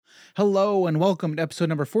Hello and welcome to episode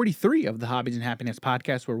number 43 of the Hobbies and Happiness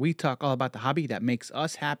podcast, where we talk all about the hobby that makes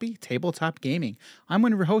us happy, tabletop gaming. I'm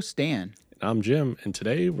one of your hosts, Dan. I'm Jim, and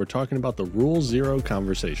today we're talking about the Rule Zero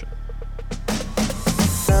conversation.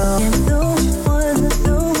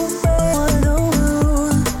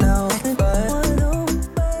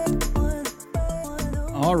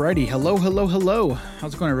 Alrighty, hello.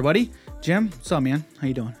 How's it going, everybody? Jim, what's up, man? How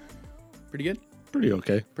you doing? Pretty good? Pretty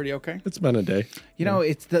okay. Pretty okay? It's been a day. You know,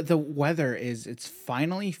 it's the weather it's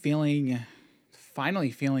finally feeling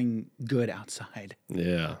good outside.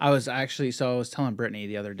 Yeah. I was telling Brittany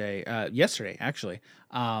the other day, yesterday actually.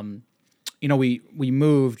 We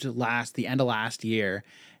moved the end of last year,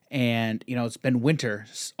 and it's been winter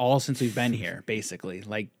all since we've been here, basically,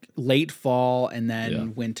 like late fall and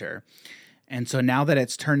then winter. And so now that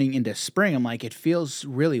it's turning into spring, I'm like, it feels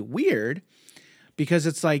really weird because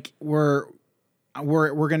it's like we're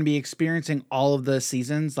going to be experiencing all of the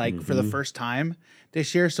seasons for the first time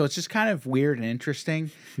this year. So it's just kind of weird and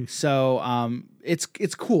interesting. So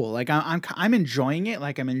it's cool. Like I'm enjoying it.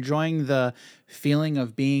 Like I'm enjoying the feeling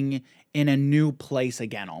of being in a new place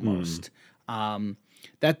again almost.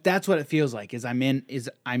 That's what it feels like. I'm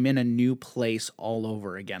in a new place all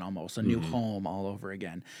over again, almost a new home all over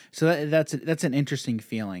again. So that's an interesting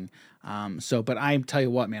feeling. But I tell you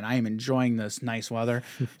what, man, I am enjoying this nice weather.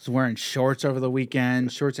 I was wearing shorts over the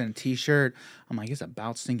weekend, shorts and a t-shirt. I'm like, it's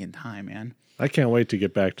about stinking time, man. I can't wait to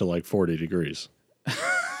get back to like 40 degrees.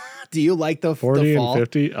 Do you like the 40 fall? and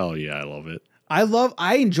 50? Oh yeah, I love it.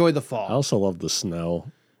 I enjoy the fall. I also love the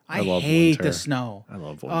snow. I love hate winter. the snow. I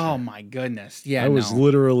love winter. Oh my goodness. Yeah. I was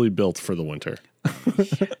literally built for the winter.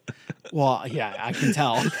 Well, yeah, I can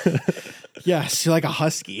tell. Yes, you're like a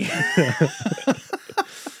husky.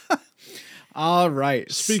 All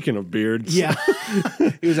right. Speaking of beards. Yeah.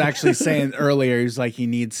 He was actually saying earlier, he was like, he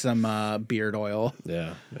needs some beard oil.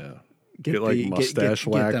 Yeah. Get mustache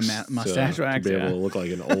wax. Get the mustache wax. To be able to look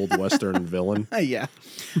like an old Western villain. Yeah.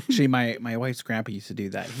 Actually, my wife's grandpa used to do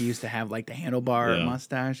that. He used to have like the handlebar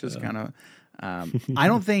mustache. It's kind of. I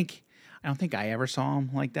don't think I ever saw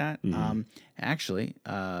him like that. Actually,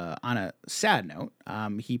 on a sad note,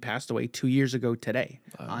 he passed away 2 years ago today.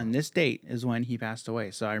 On this date is when he passed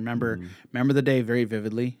away. So I remember the day very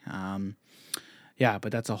vividly.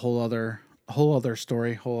 But that's a whole other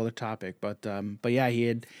story, whole other topic. But yeah,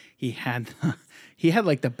 he had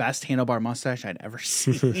like the best handlebar mustache I'd ever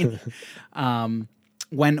seen.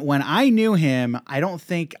 When I knew him, I don't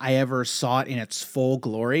think I ever saw it in its full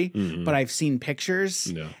glory, but I've seen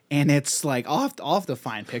pictures, and it's like I'll have to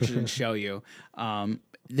find pictures and show you.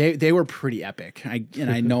 They were pretty epic,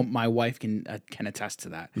 and I know my wife can attest to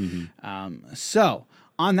that. So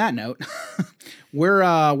on that note,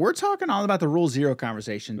 we're talking all about the Rule Zero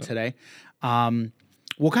conversation today.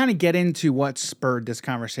 We'll kind of get into what spurred this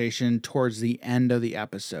conversation towards the end of the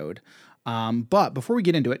episode. But before we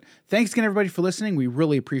get into it, thanks again, everybody, for listening. We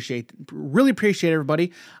really appreciate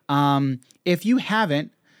everybody. If you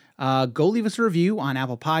haven't, go leave us a review on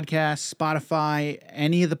Apple Podcasts, Spotify,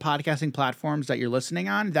 any of the podcasting platforms that you're listening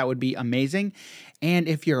on. That would be amazing. And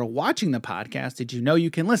if you're watching the podcast, did you know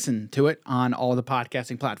you can listen to it on all the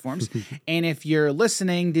podcasting platforms? And if you're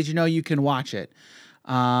listening, did you know you can watch it?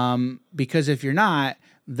 Because if you're not,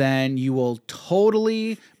 then you will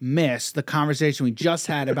totally miss the conversation we just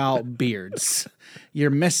had about beards.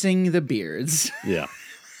 You're missing the beards. Yeah.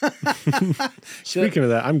 Speaking of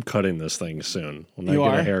that, I'm cutting this thing soon. When I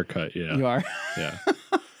get a haircut, yeah. You are? Yeah.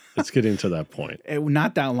 It's getting to that point.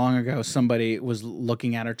 Not that long ago, somebody was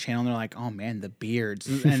looking at our channel and they're like, oh man, the beards.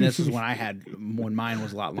 And this is when mine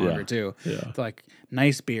was a lot longer too. Yeah. It's like,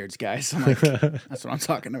 nice beards, guys. I'm like, that's what I'm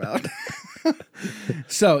talking about.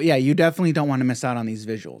 So yeah, you definitely don't want to miss out on these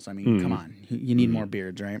visuals. I mean, come on, you need more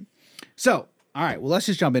beards, right? So, all right, well, let's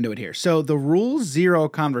just jump into it here. So the Rule Zero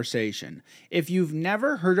conversation, if you've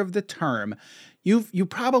never heard of the term, you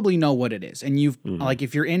probably know what it is. And you've like,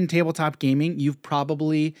 if you're in tabletop gaming, you've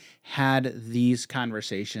probably had these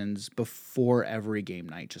conversations before every game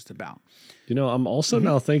night, just about. I'm also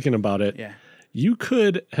now thinking about it. Yeah. You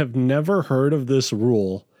could have never heard of this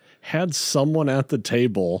rule had someone at the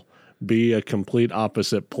table be a complete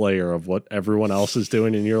opposite player of what everyone else is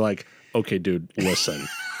doing. And you're like, okay, dude, listen,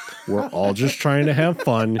 we're all just trying to have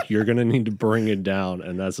fun. You're going to need to bring it down.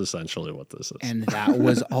 And that's essentially what this is. And that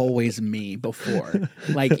was always me before.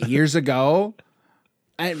 Like years ago.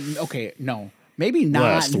 Maybe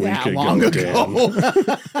not that long ago.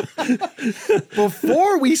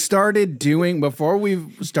 Before we started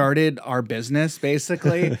our business,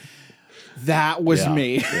 basically, that was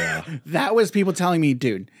me. Yeah. That was people telling me,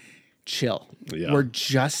 dude, chill. Yeah. We're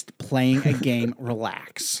just playing a game.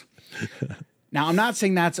 Relax. Now, I'm not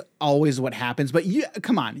saying that's always what happens, but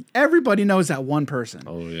come on. Everybody knows that one person.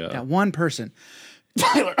 Oh, yeah. That one person.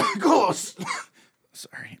 Tyler, close.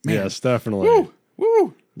 Sorry. Man. Yes, definitely. Woo.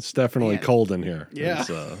 Woo. It's definitely cold in here. Yeah.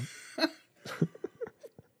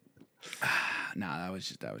 No,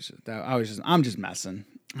 I'm just messing.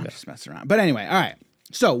 I'm just messing around. But anyway, all right.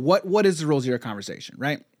 So what is the Rule Zero conversation,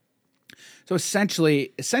 right? So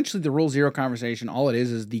essentially the Rule Zero conversation, all it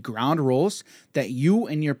is the ground rules that you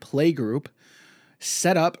and your play group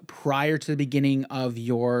set up prior to the beginning of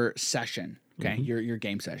your session. Okay, your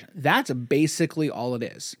game session. That's basically all it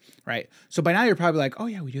is, right? So by now you're probably like, oh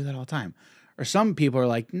yeah, we do that all the time. Or some people are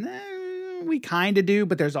like, nah, we kind of do,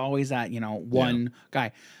 but there's always that, one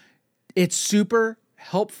guy. It's super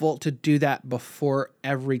helpful to do that before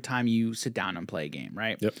every time you sit down and play a game,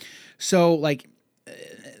 right? Yep. So like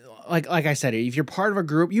I said, if you're part of a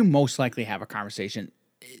group, you most likely have a conversation,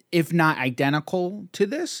 if not identical to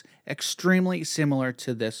this, extremely similar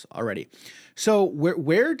to this already. So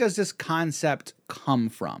where does this concept come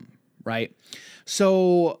from, right?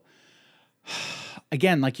 So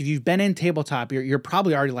again, like if you've been in tabletop, you're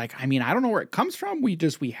probably already like, I mean, I don't know where it comes from. We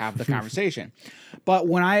have the conversation. But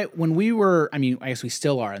when we were, I mean, I guess we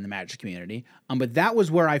still are in the Magic community, but that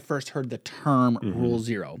was where I first heard the term Rule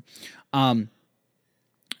Zero.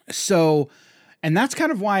 So, and that's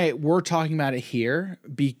kind of why we're talking about it here,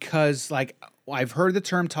 because like I've heard the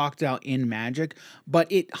term talked about in Magic,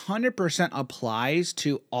 but it 100% applies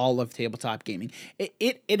to all of tabletop gaming.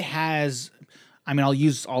 It has, I mean, I'll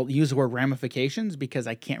use the word ramifications because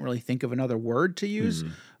I can't really think of another word to use,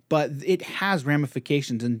 but it has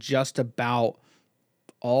ramifications in just about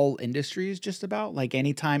all industries, just about like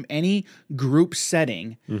anytime, any group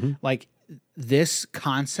setting, like this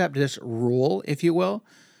concept, this rule, if you will,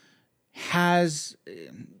 has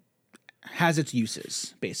its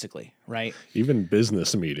uses, basically, right? Even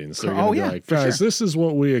business meetings. They're going to be like, guys, this is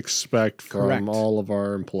what we expect from all of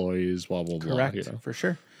our employees, blah, blah, blah. Correct, for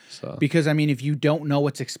sure. So. Because, I mean, if you don't know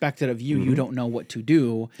what's expected of you, you don't know what to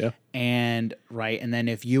do. Yeah. And then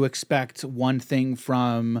if you expect one thing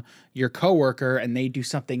from your coworker and they do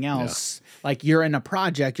something else, like you're in a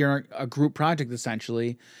project, you're a group project,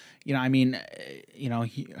 essentially,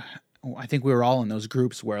 I think we were all in those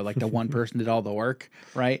groups where like the one person did all the work,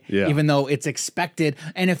 right? Yeah. Even though it's expected.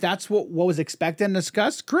 And if that's what was expected and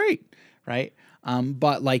discussed, great, right?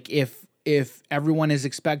 But like if everyone is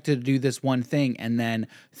expected to do this one thing and then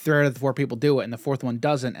 3 out of the 4 people do it and the 4th one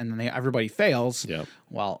doesn't and then everybody fails,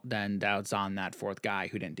 well, then that's on that 4th guy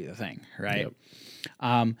who didn't do the thing, right?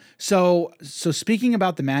 Yep. So speaking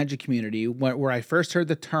about the Magic community, where I first heard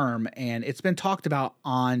the term, and it's been talked about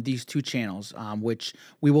on these 2 channels, which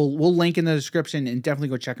we'll link in the description and definitely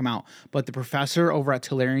go check them out. But the professor over at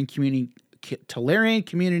Tolarian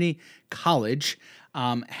Community College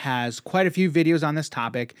has quite a few videos on this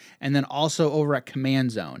topic, and then also over at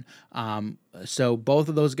Command Zone. So both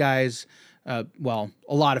of those guys, a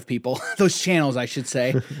lot of people, those channels, I should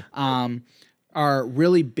say, are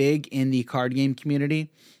really big in the card game community.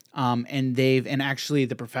 And actually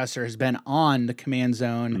the professor has been on the Command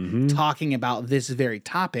Zone talking about this very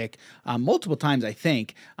topic multiple times, I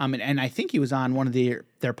think. And I think he was on one of their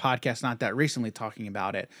podcasts not that recently talking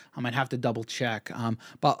about it. I'd have to double check.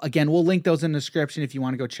 But again, we'll link those in the description if you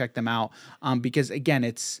want to go check them out. Because again,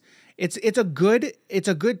 it's a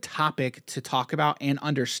good topic to talk about and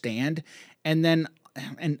understand, and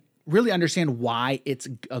really understand why it's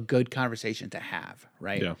a good conversation to have,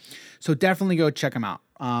 right? Yeah. So definitely go check them out.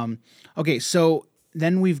 Okay, so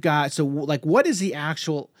then we've got, like, what is the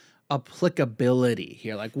actual applicability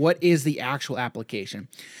here? Like, what is the actual application?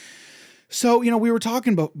 So, we were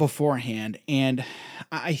talking beforehand, and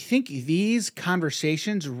I think these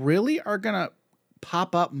conversations really are going to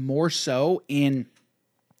pop up more so in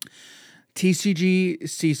TCG,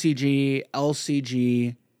 CCG,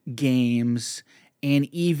 LCG games, and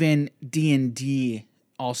even D&D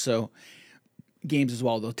also games as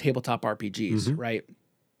well, the tabletop RPGs, right?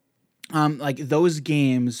 Like those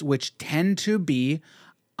games which tend to be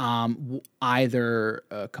either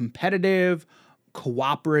competitive,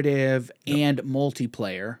 cooperative, and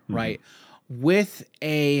multiplayer, right? With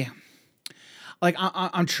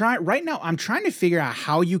I'm trying to figure out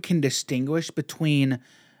how you can distinguish between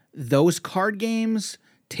those card games,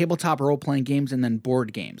 tabletop role-playing games, and then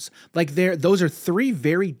board games. Like those are 3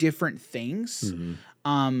 very different things,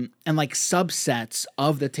 and like subsets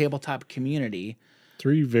of the tabletop community.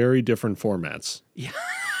 3 very different formats. Yeah.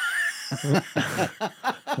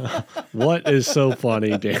 What is so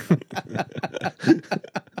funny, Dan?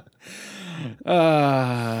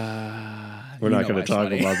 We're not going to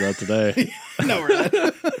talk about that today. No, we're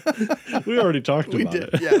not. We already talked about it.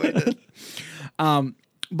 Yeah, we did.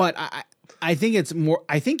 But I think it's more.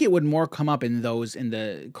 I think it would more come up in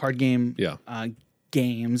the card game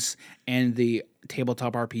games and the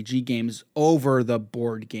tabletop RPG games over the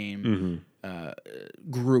board game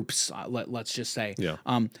groups. Let's just say. Yeah.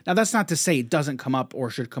 Now that's not to say it doesn't come up or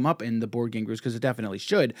should come up in the board game groups, because it definitely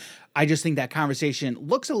should. I just think that conversation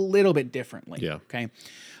looks a little bit differently. Yeah. Okay.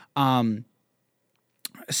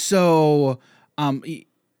 So.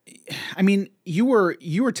 I mean, you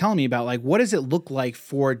were telling me about, like, what does it look like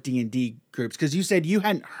for D&D groups? Because you said you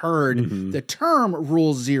hadn't heard the term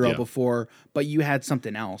Rule Zero before, but you had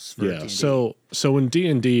something else for D&D. So in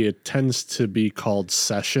D&D, it tends to be called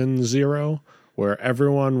Session Zero, where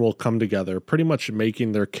everyone will come together, pretty much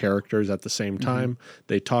making their characters at the same time.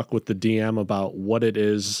 They talk with the DM about what it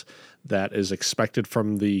is that is expected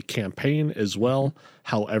from the campaign as well,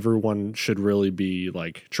 how everyone should really be,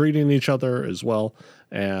 like, treating each other as well,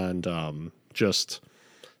 and just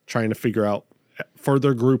trying to figure out for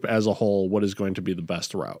their group as a whole what is going to be the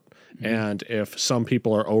best route. And if some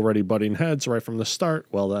people are already butting heads right from the start,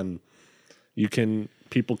 well, then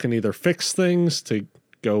people can either fix things to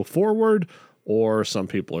go forward, or some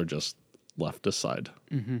people are just left aside.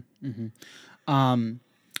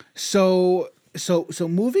 So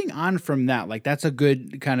moving on from that, like, that's a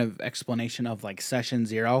good kind of explanation of, like, Session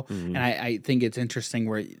Zero. And I think it's interesting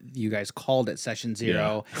where you guys called it Session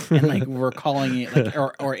Zero and, like, we're calling it, like,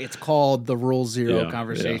 or it's called the Rule Zero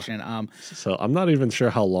conversation. So I'm not even sure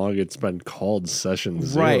how long it's been called Session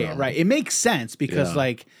Zero. Right. It makes sense because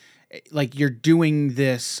like you're doing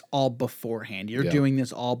this all beforehand. You're doing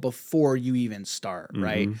this all before you even start.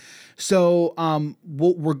 Right. So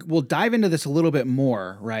we'll dive into this a little bit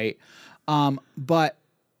more. Right. But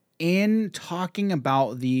in talking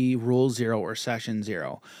about the Rule Zero or Session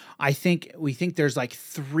Zero, we think there's, like,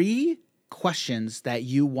 3 questions that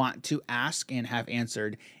you want to ask and have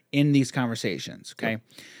answered in these conversations. Okay.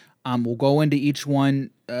 We'll go into each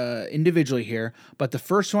one individually here, but the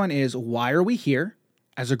first one is, why are we here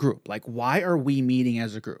as a group? Like, why are we meeting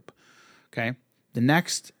as a group? Okay. The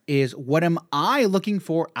next is, what am I looking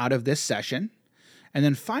for out of this session? And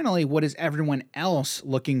then finally, what is everyone else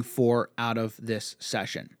looking for out of this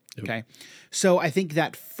session? Okay. So I think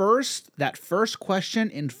that first question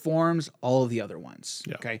informs all of the other ones.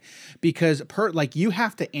 Okay. Because you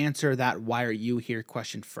have to answer that why are you here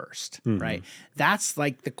question first, right? That's,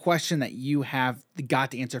 like, the question that you have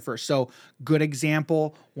got to answer first. So good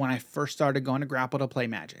example, when I first started going to Grapple to play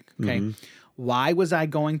Magic. Okay. Why was I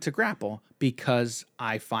going to Grapple? Because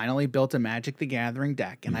I finally built a Magic the Gathering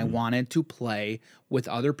deck and I wanted to play with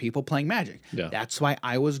other people playing Magic. That's why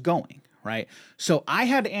I was going, right? So I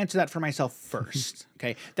had to answer that for myself first,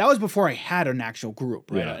 okay? That was before I had an actual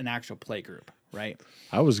group, right? An actual play group, right?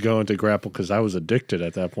 I was going to Grapple because I was addicted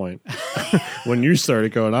at that point. When you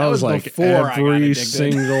started going, I was like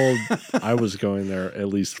I was going there at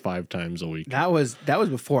least 5 times a week. That was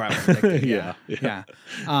before I was addicted. Yeah.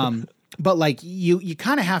 But, like, you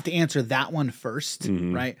kind of have to answer that one first,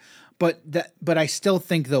 right? But I still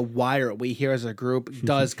think the why are we here as a group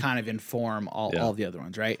does kind of inform all the other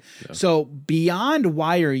ones, right? So beyond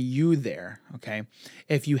why are you there, okay?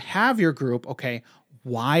 If you have your group, okay,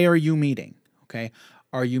 why are you meeting? Okay,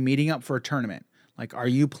 are you meeting up for a tournament? Like, are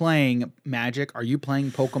you playing Magic? Are you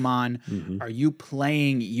playing Pokemon? Are you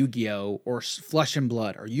playing Yu-Gi-Oh or Flesh and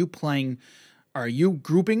Blood? Are you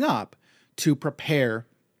grouping up to prepare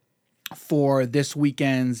for this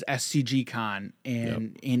weekend's SCG Con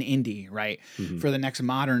in Indy, right? For the next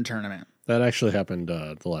Modern tournament. That actually happened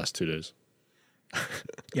the last 2 days.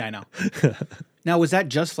 Yeah, I know. Now, was that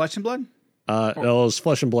just Flesh and Blood? It was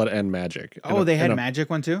Flesh and Blood and Magic. They had Magic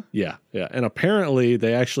one too? Yeah. And apparently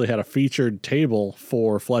they actually had a featured table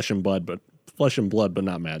for Flesh and Blood, but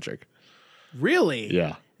not Magic. Really?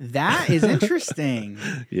 Yeah. That is interesting.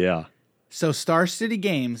 Yeah. So Star City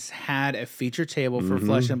Games had a feature table for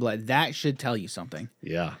Flesh and Blood. That should tell you something.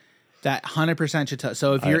 Yeah. That 100% should tell.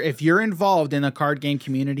 So if you're involved in the card game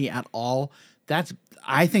community at all,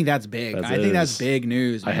 I think that's big. I think that's big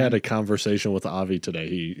news, man. I had a conversation with Avi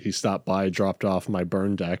today. He stopped by, dropped off my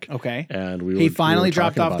burn deck. Okay. And he finally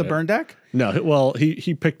dropped off the burn deck? No, well,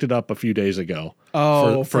 he picked it up a few days ago.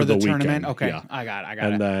 Oh, for the tournament? Weekend. Okay. Yeah. I got it.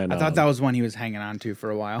 And then, I thought that was one he was hanging on to for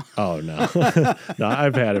a while. Oh, no. No,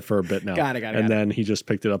 I've had it for a bit now. Got it. And then he just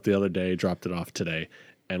picked it up the other day, dropped it off today.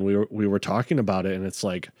 And we were talking about it, and it's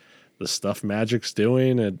like the stuff Magic's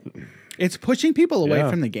doing. It's pushing people away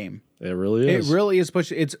from the game. It really is. It really is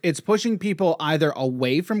pushing. It's pushing people either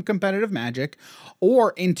away from competitive Magic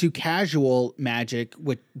or into casual Magic,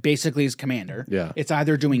 which basically is Commander. Yeah. It's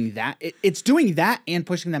either doing that. It's doing that and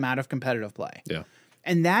pushing them out of competitive play. Yeah.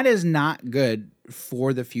 And that is not good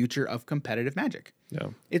for the future of competitive Magic. Yeah.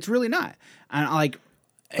 It's really not. And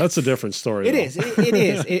that's a different story. It is. It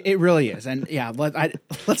is. It really is. And yeah,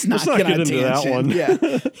 let's not get into that one. Yeah.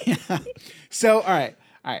 So, all right.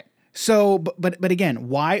 So, but again,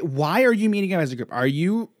 why are you meeting up as a group? Are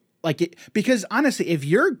you because honestly, if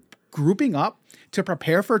you're grouping up to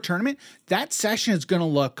prepare for a tournament, that session is going to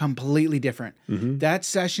look completely different. Mm-hmm. That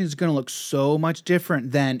session is going to look so much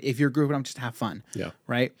different than if you're grouping up just to have fun. Yeah.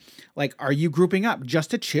 Right. Like, are you grouping up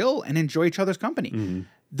just to chill and enjoy each other's company? Mm-hmm.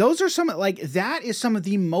 Those are that is some of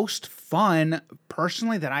the most fun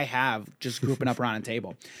personally that I have just grouping up around a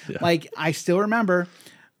table. Yeah. Like, I still remember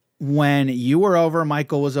when you were over,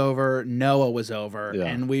 Michael was over, Noah was over,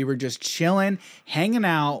 and we were just chilling, hanging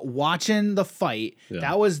out, watching the fight. Yeah.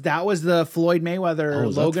 That was the Floyd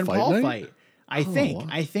Mayweather Logan Paul fight. I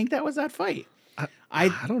think that was that fight. I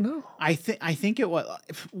don't know. I think it was.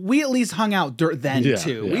 We at least hung out then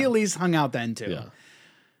too. Yeah. We at least hung out then too. Yeah.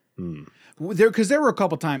 Because there were a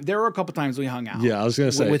couple times we hung out. Yeah, I was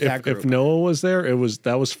gonna say if Noah was there,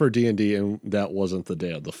 that was for D&D, and that wasn't the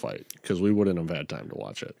day of the fight because we wouldn't have had time to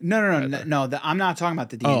watch it. No. I'm not talking about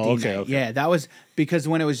the D&D. Oh, okay, night. Okay. Yeah, that was because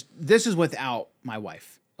this is without my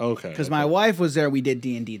wife. Okay. Because my wife was there, we did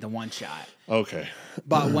D&D, the one shot. Okay.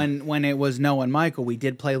 But when it was Noah and Michael, we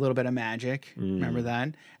did play a little bit of Magic. Remember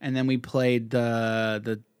that? And then we played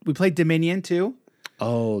we played Dominion too.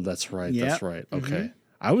 Oh, that's right. Yep. That's right. Okay. Mm-hmm.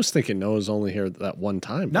 I was thinking Noah's only here that one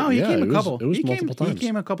time. No, he came a couple. It was multiple times. He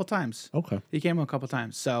came a couple times. Okay. He came a couple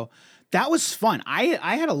times. So that was fun. I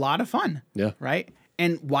had a lot of fun. Yeah. Right?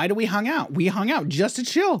 And why do we hung out? We hung out just to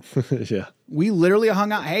chill. Yeah. We literally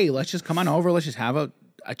hung out. Hey, let's just come on over. Let's just have a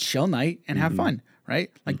chill night and have fun.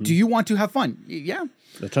 Right? Like, do you want to have fun? Yeah.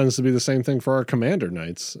 It tends to be the same thing for our Commander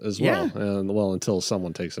nights as well. And until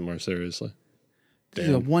someone takes it more seriously.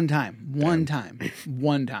 One time.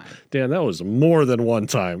 Dan, that was more than one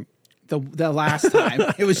time. The last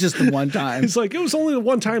time. It was just the one time. It's like, it was only the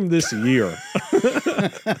one time this year.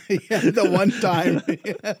 Yeah, the one time.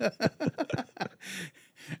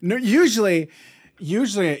 No, usually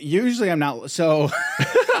I'm not. So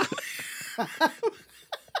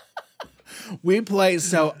we play.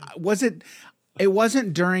 So it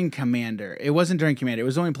wasn't during Commander. It was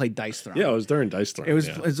when we played Dice Throne. Yeah, it was during Dice Throne. It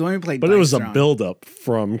was when we played But Dice it was Throne. a build-up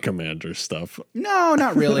from Commander stuff. No,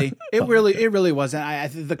 not really. It really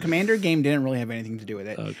wasn't. The Commander game didn't really have anything to do with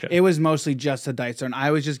it. Okay. It was mostly just a Dice Throne. I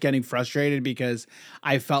was just getting frustrated because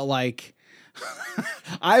I felt like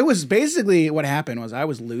I was basically what happened was I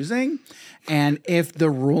was losing, and if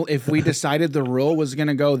we decided the rule was going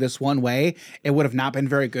to go this one way, it would have not been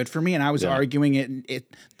very good for me. And I was arguing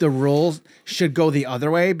the rules should go the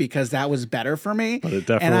other way because that was better for me. But it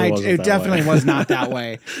definitely was not that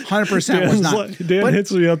way. 100% was not. Dan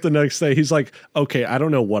hits me up the next day. He's like, "Okay, I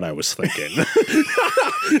don't know what I was thinking."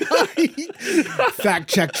 Fact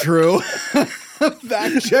check true.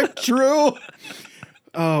 Fact check true.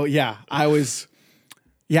 Oh, yeah. I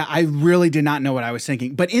really did not know what I was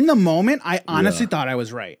thinking. But in the moment, I honestly thought I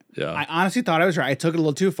was right. Yeah. I honestly thought I was right. I took it a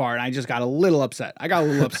little too far, and I just got a little upset.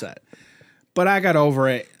 But I got over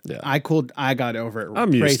it. Yeah. I got over it.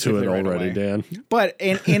 I'm used to it already, Dan. But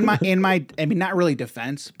in my I mean, not really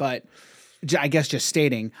defense, but I guess just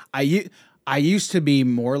stating, I used to be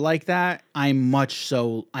more like that. I'm much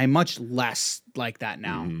less like that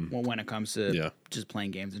now when it comes to just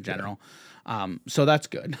playing games in general. So that's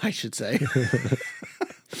good, I should say.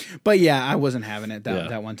 But yeah, I wasn't having it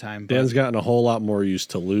that one time. But Dan's gotten a whole lot more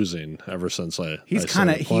used to losing ever since he's kind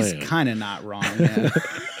of not wrong. Yeah.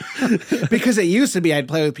 Because it used to be I'd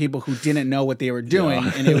play with people who didn't know what they were doing,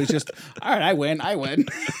 and it was just, all right, I win.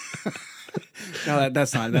 No,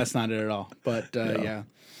 that's not it at all. But yeah.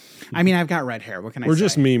 I mean, I've got red hair. What can I say? We're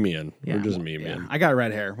just memeing. Yeah, We're just memeing. Yeah. I got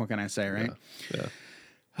red hair. What can I say, right? Yeah.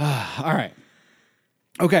 All right.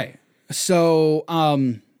 Okay. So,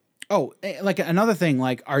 like another thing,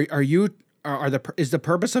 like, is the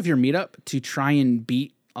purpose of your meetup to try and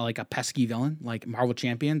beat like a pesky villain, like Marvel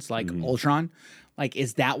Champions, like Ultron? Like,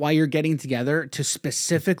 is that why you're getting together to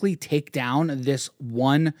specifically take down this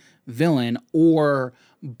one villain or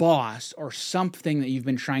boss or something that you've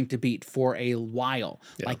been trying to beat for a while?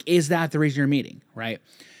 Yeah. Like, is that the reason you're meeting, right?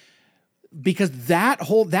 Because that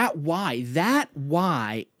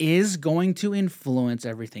why is going to influence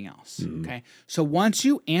everything else. Okay. So once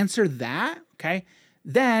you answer that, okay,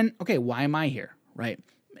 then, okay, why am I here? Right.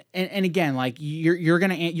 And again, like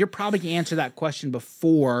you're probably gonna answer that question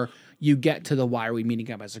before you get to the why are we meeting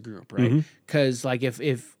up as a group, right? Because like if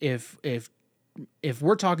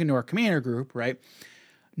we're talking to our commander group, right,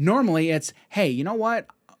 normally it's, hey, you know what?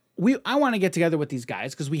 I want to get together with these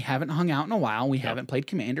guys because we haven't hung out in a while. We haven't played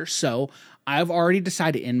Commander. So I've already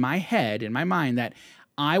decided in my head, in my mind, that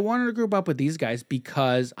I wanted to group up with these guys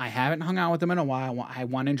because I haven't hung out with them in a while. I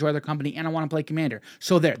want to enjoy their company and I want to play Commander.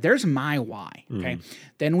 So there's my why. Okay.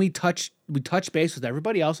 Then we touch base with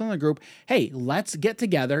everybody else in the group. Hey, let's get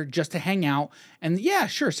together just to hang out. And yeah,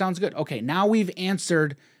 sure. Sounds good. Okay. Now we've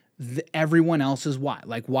answered everyone else's why.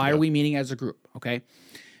 Like, why are we meeting as a group? Okay.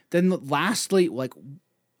 Then lastly, like,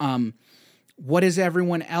 what is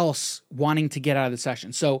everyone else wanting to get out of the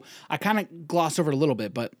session? So I kind of gloss over it a little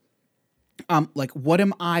bit, but like, what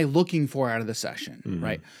am I looking for out of the session,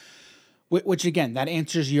 right? Which again, that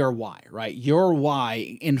answers your why, right? Your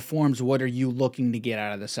why informs what are you looking to get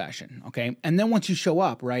out of the session, okay? And then once you show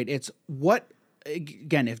up, right, it's what,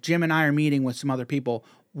 again, if Jim and I are meeting with some other people,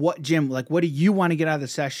 what do you want to get out of the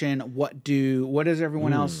session? What does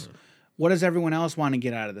everyone else want to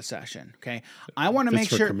get out of the session? Okay. I want to make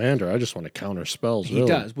sure. Commander, I just want to counter spells. He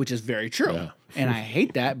does, which is very true. Yeah. And I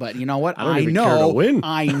hate that, but you know what? I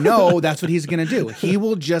know that's what he's going to do. He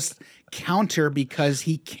will just counter because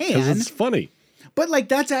he can. Because it's funny. But like,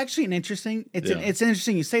 that's actually it's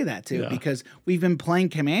interesting you say that too, because we've been playing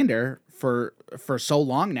Commander for so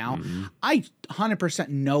long now. I 100%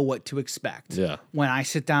 know what to expect when I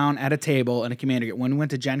sit down at a table in a Commander game. When we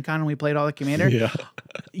went to Gen Con and we played all the Commander,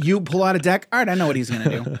 you pull out a deck. All right, I know what he's going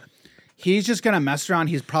to do. He's just going to mess around.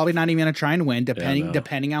 He's probably not even going to try and win,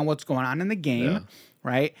 depending on what's going on in the game,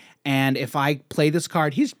 right? And if I play this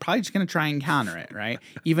card, he's probably just going to try and counter it, right?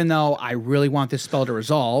 Even though I really want this spell to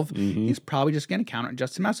resolve, he's probably just going to counter it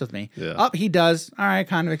just to mess with me. He does. All right,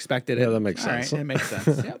 kind of expected it. Yeah, that makes sense. All right, it makes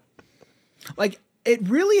sense. Yep. Like, it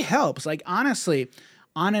really helps. Like, honestly,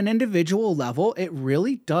 on an individual level, it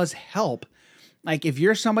really does help. Like, if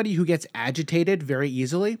you're somebody who gets agitated very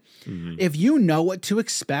easily, if you know what to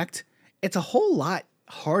expect, it's a whole lot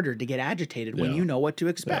harder to get agitated when you know what to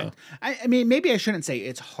expect. I mean, maybe I shouldn't say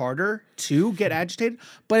it's harder to get agitated,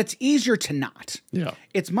 but it's easier to not. Yeah.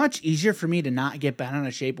 It's much easier for me to not get bent out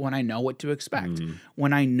of shape when I know what to expect.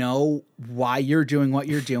 When I know why you're doing what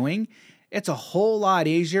you're doing, it's a whole lot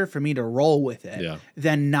easier for me to roll with it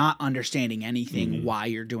than not understanding anything why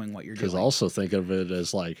you're doing what you're doing. Because also think of it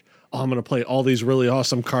as like, I'm going to play all these really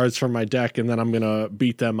awesome cards from my deck, and then I'm going to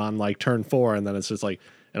beat them on like turn 4. And then it's just like,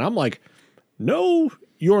 and I'm like, no,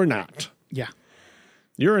 you're not. Yeah.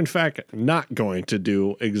 You're in fact not going to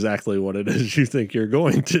do exactly what it is you think you're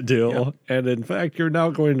going to do. Yep. And in fact, you're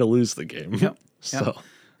now going to lose the game. Yep. So.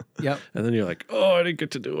 Yep. And then you're like, oh, I didn't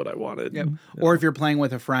get to do what I wanted. Yep. Or if you're playing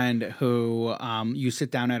with a friend who you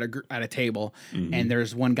sit down at a table and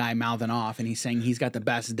there's one guy mouthing off and he's saying he's got the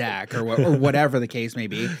best deck or whatever the case may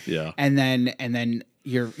be. Yeah. And then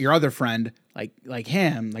your other friend like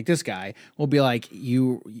him, like this guy, will be like,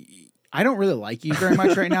 I don't really like you very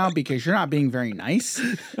much right now because you're not being very nice.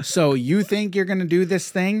 So you think you're going to do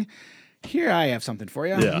this thing? Here, I have something for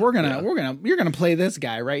you. Yeah, you're gonna play this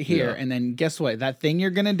guy right here, and then guess what? That thing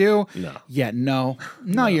you're gonna do? No. Yeah, no,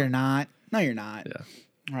 you're not. No, you're not. Yeah.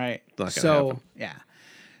 Right. Not gonna happen. Yeah.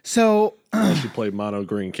 So unless you play mono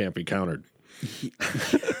green, can't be countered.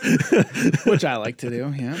 Which I like to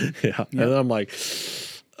do. Yeah. Yeah. Yep. And I'm like,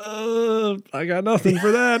 I got nothing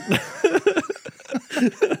for that.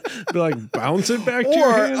 Be like, bounce it back to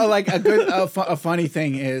your hand. Or like a funny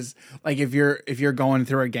thing is like if you're going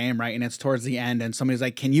through a game, right, and it's towards the end and somebody's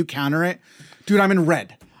like, can you counter it? Dude, I'm in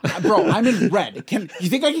red. Bro, I'm in red. You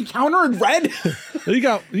think I can counter in red? You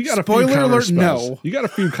got a Spoiler few counter alert, spells. no. You got a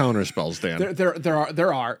few counter spells, Dan.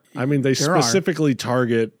 There are. I mean, they specifically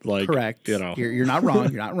target like correct. You know. You're not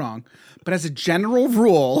wrong. You're not wrong. But as a general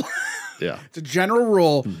rule, yeah, it's a general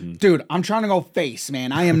rule, dude. I'm trying to go face,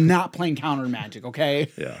 man. I am not playing counter magic. Okay.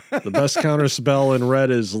 Yeah. The best counter spell in red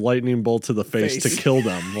is lightning bolt to the face. To kill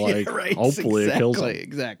them. Like, yeah, right. hopefully it kills them.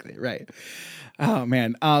 Exactly. Right. Oh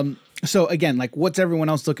man. So again, like, what's everyone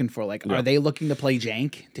else looking for? Like, are they looking to play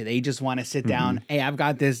jank? Do they just want to sit down? Hey, I've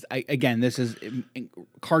got this. Again, this is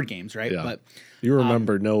card games, right? Yeah. But you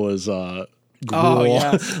remember Noah's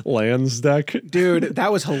lands deck, dude.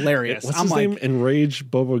 That was hilarious. What's his name? Enraged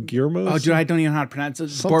Borborgirmos. Oh, dude, I don't even know how to pronounce it.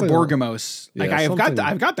 Borborgamos. Like I've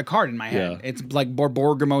got the card in my head. Yeah. It's like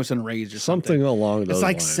Borborgamos Enraged or something along those. It's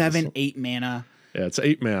like lines. 7-8 mana. Yeah, it's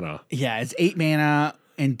 8 mana. Yeah, it's 8 mana.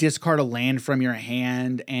 And discard a land from your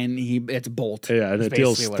hand, and it's bolt. Yeah, and it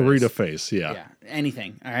deals 3 to face. Yeah. Yeah,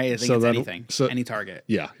 anything. All right, I think it's anything. Any target.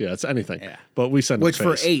 Yeah, it's anything. Yeah. But we send which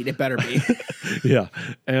face. For 8, it better be. Yeah,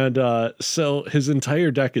 and so his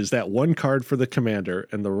entire deck is that one card for the commander,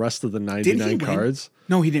 and the rest of the 99 cards.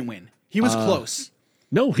 No, he didn't win. He was close.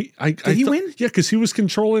 No, Did he win? Yeah, because he was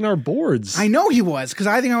controlling our boards. I know he was, because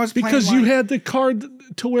I think I was playing because you had the card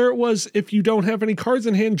to where it was, if you don't have any cards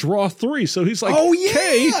in hand, draw 3. So he's like, oh, yeah,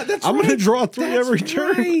 okay, I'm going to draw 3 that's every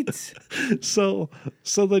turn. Right. So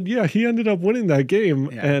then, yeah, he ended up winning that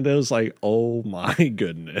game. Yeah. And it was like, oh, my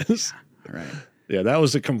goodness. Yeah. Right. Yeah, that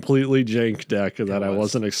was a completely jank deck that I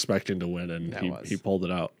wasn't expecting to win, and he pulled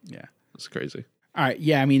it out. Yeah. It's crazy. All right.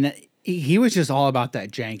 Yeah, I mean, he was just all about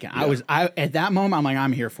that jank. And I at that moment, I'm like,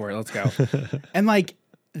 I'm here for it. Let's go. And like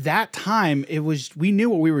that time, we knew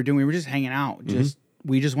what we were doing. We were just hanging out.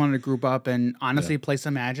 We just wanted to group up and honestly play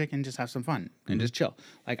some Magic and just have some fun and just chill.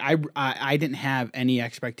 Like I didn't have any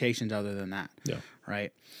expectations other than that. Yeah.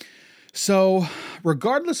 Right. So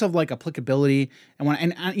regardless of like applicability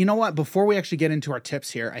and you know what, before we actually get into our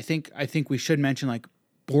tips here, I think we should mention like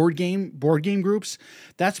board game groups.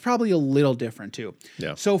 That's probably a little different too.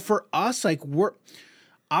 Yeah. So for us, like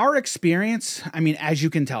our experience, I mean, as you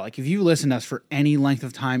can tell, like if you listen to us for any length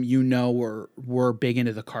of time, you know we're big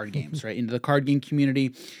into the card games, right? Into the card game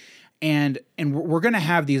community. And we're going to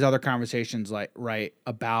have these other conversations like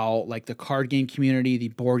about like the card game community, the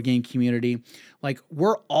board game community. Like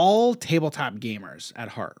we're all tabletop gamers at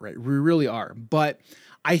heart, right? We really are. But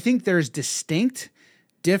I think there's distinct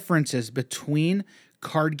differences between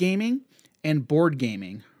card gaming and board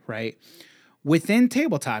gaming, right? Within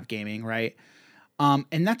tabletop gaming, right?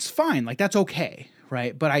 And that's fine. Like that's okay,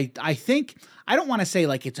 right? But I think I don't want to say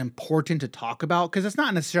like it's important to talk about because it's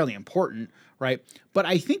not necessarily important, right? But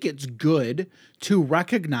I think it's good to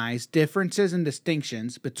recognize differences and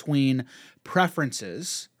distinctions between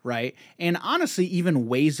preferences, right? And honestly, even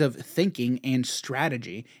ways of thinking and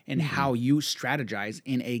strategy and how you strategize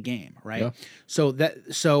in a game, right? Yeah.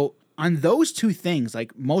 So on those two things,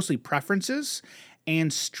 like mostly preferences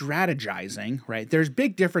and strategizing, right? There's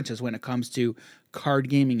big differences when it comes to card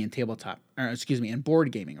gaming and and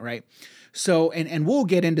board gaming, right? So, and we'll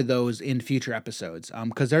get into those in future episodes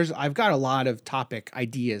because I've got a lot of topic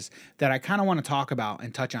ideas that I kind of want to talk about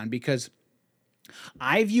and touch on because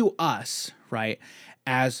I view us, right,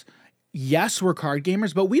 as yes, we're card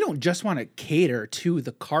gamers, but we don't just want to cater to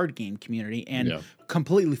the card game community and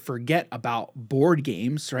completely forget about board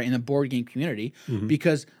games, right, in the board game community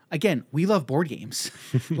because, again, we love board games.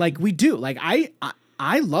 Like, we do. Like,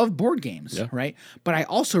 I love board games, right? But I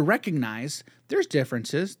also recognize there's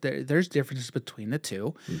differences. There's differences between the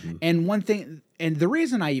two. And one thing, and the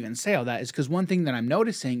reason I even say all that is because one thing that I'm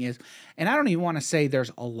noticing is, and I don't even want to say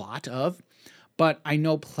there's a lot of, but I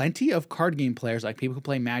know plenty of card game players, like people who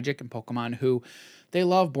play Magic and Pokemon, who they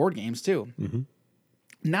love board games too.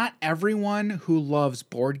 Not everyone who loves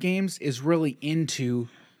board games is really into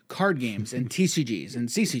card games and TCGs and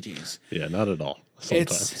CCGs. Yeah, not at all.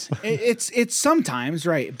 Sometimes. It's sometimes,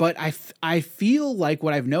 right? But I feel like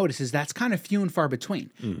what I've noticed is that's kind of few and far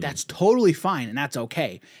between. That's totally fine and that's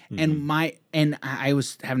okay. And I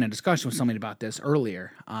was having a discussion with somebody about this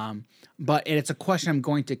earlier. But it's a question I'm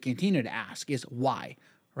going to continue to ask is why,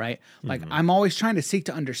 right? Like I'm always trying to seek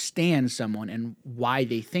to understand someone and why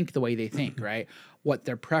they think the way they think, right? What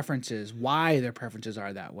their preferences, why their preferences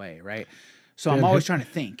are that way, right? So I'm always trying to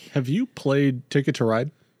think. Have you played Ticket to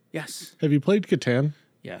Ride? Yes. Have you played Catan?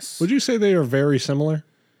 Yes. Would you say they are very similar?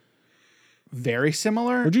 Very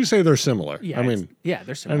similar? Would you say they're similar? Yeah, I mean,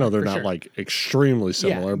 they're similar. I know they're not like extremely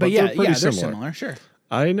similar, but they're pretty they're similar. similar, sure.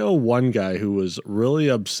 I know one guy who was really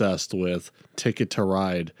obsessed with Ticket to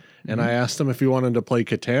Ride, and I asked him if he wanted to play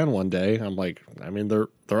Catan one day. I'm like, I mean,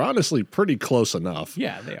 they're honestly pretty close enough.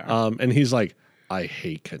 Yeah, they are. And he's like, I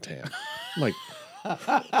hate Catan. I'm like,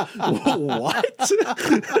 what?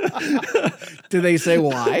 Do they say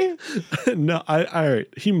why? No,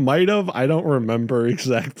 he might have. I don't remember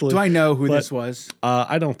exactly. Do I know who this was?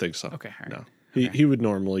 I don't think so. Okay, all right. No. He would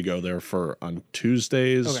normally go there on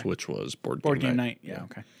Tuesdays, which was board game night. Yeah,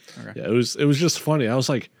 okay. Yeah, it was just funny. I was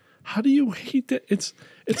like, how do you hate that? It's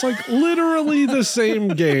like literally the same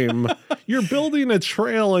game. You're building a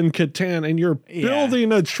trail in Catan and you're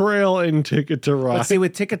building a trail in Ticket to Ride. But see,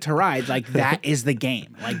 with Ticket to Ride, like that is the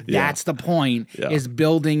game. Like that's the point is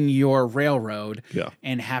building your railroad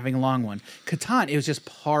and having a long one. Catan, it was just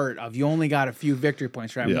part of, you only got a few victory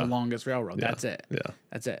points for having the longest railroad. That's it. Yeah.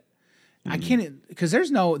 That's it. I can't, because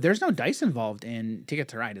there's no dice involved in Ticket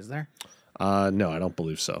to Ride, is there? No, I don't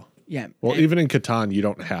believe so. Yeah. Well, even in Catan, you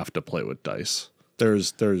don't have to play with dice.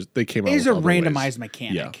 They came out. It is with a randomized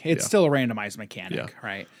mechanic. Yeah, it's still a randomized mechanic,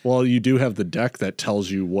 right? Well, you do have the deck that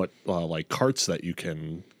tells you what like carts that you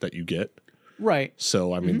get. Right.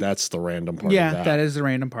 So I mean, that's the random part. Yeah, of that. that is the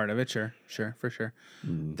random part of it. Sure, for sure.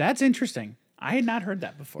 That's interesting. I had not heard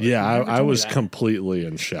that before. Yeah, I was completely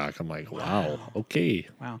in shock. I'm like, wow, okay.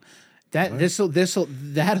 Wow.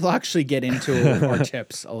 That'll actually get into our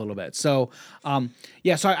tips a little bit. So,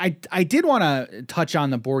 so I did want to touch on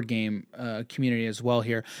the board game community as well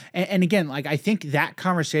here, and again, like I think that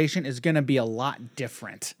conversation is going to be a lot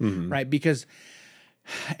different, right? Because,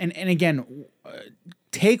 and again,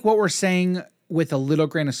 take what we're saying with a little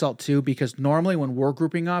grain of salt too, because normally when we're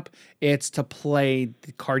grouping up, it's to play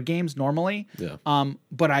the card games normally. Yeah.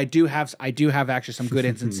 But I do have actually some good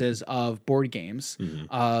instances of board games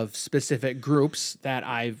of specific groups that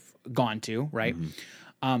I've gone to, right?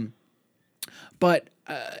 But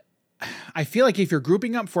I feel like if you're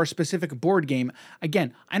grouping up for a specific board game,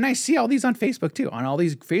 again, and I see all these on Facebook too, on all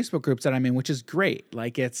these Facebook groups that I'm in, which is great.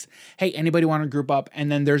 Like it's, hey, anybody want to group up?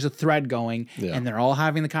 And then there's a thread going and they're all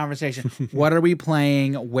having the conversation. What are we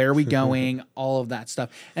playing? Where are we going? All of that stuff.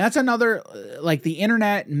 And that's another, like the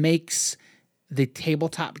internet makes the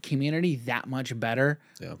tabletop community that much better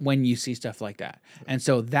when you see stuff like that. And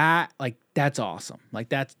so that's awesome. Like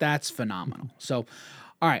that's phenomenal. So,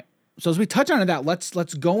 all right. So as we touch on that,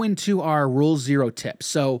 let's go into our Rule Zero tips.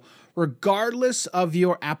 So regardless of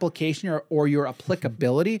your application or your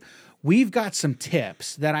applicability, we've got some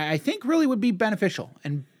tips that I think really would be beneficial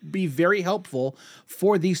and be very helpful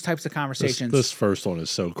for these types of conversations. This first one is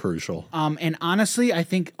so crucial. And honestly, I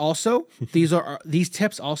think also these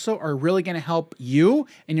tips also are really going to help you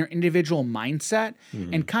and your individual mindset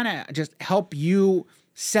and kind of just help you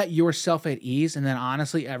set yourself at ease, and then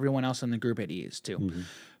honestly everyone else in the group at ease too.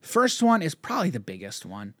 First one is probably the biggest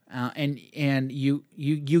one, and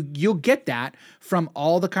you'll get that from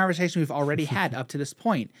all the conversation we've already had up to this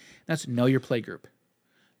point. That's know your play group.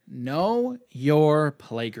 Know your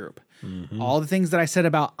play group. All the things that I said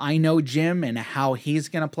about I know Jim and how he's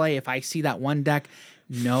gonna play. If I see that one deck,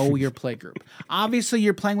 know your play group. Obviously,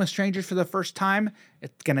 you're playing with strangers for the first time.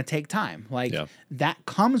 It's gonna take time. That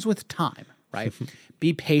comes with time, right?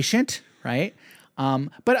 Be patient, right? But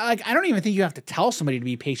like, I don't even think you have to tell somebody to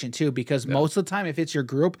be patient too, because most of the time, if it's your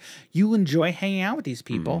group, you enjoy hanging out with these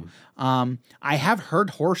people. I have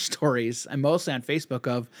heard horror stories, and mostly on Facebook,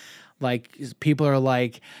 of like people are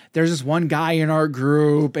like, there's this one guy in our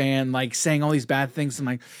group and like saying all these bad things. I'm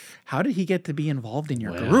like, how did he get to be involved in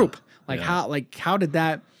your group? How did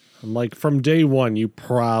that? Like from day one, you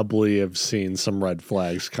probably have seen some red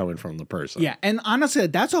flags coming from the person. Yeah. And honestly,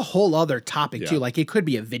 that's a whole other topic too. Like it could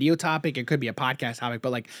be a video topic. It could be a podcast topic,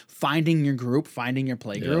 but like finding your group, finding your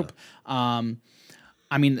play group.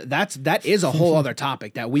 I mean, that is a whole other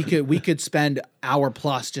topic that we could spend hour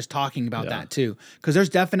plus just talking about that too. Cause there's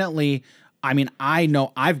definitely, I mean, I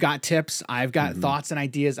know I've got tips, I've got thoughts and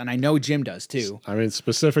ideas, and I know Jim does too. I mean,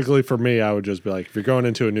 specifically for me, I would just be like, if you're going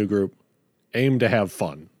into a new group, aim to have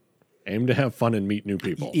fun. Aim to have fun and meet new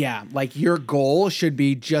people. Yeah, like your goal should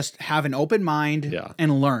be just have an open mind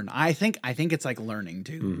and learn. I think it's like learning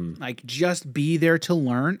too. Like just be there to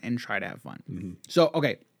learn and try to have fun. So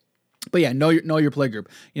okay, but yeah, know your play group.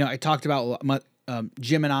 You know, I talked about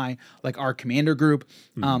Jim and I, like our commander group.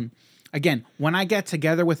 Again, when I get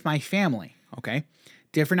together with my family, okay,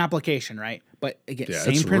 different application, right? But again,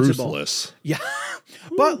 same principle. Ruthless. Yeah.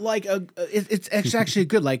 But like it's actually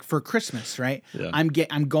good. Like for Christmas, right? Yeah.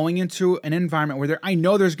 I'm going into an environment where I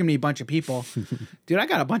know there's gonna be a bunch of people. Dude, I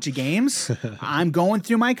got a bunch of games. I'm going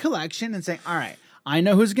through my collection and saying, all right, I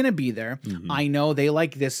know who's gonna be there. I know they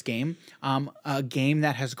like this game. A game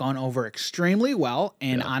that has gone over extremely well.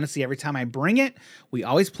 And honestly, every time I bring it, we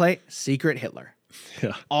always play Secret Hitler.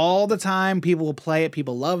 Yeah. All the time, people will play it.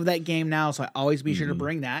 People love that game now, so I always be sure to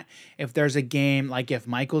bring that. If there's a game, like if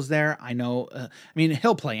Michael's there, I know. I mean,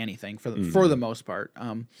 he'll play anything for the most part.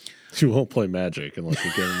 You won't play Magic unless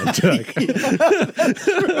you give him a deck.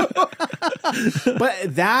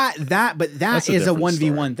 But that is a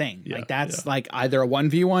 1v1 thing. Yeah, like that's like either a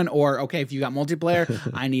 1v1 or okay, if you got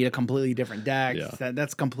multiplayer, I need a completely different deck. Yeah.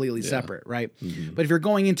 That's completely separate, right? But if you're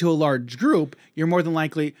going into a large group, you're more than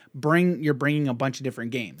likely bringing a bunch of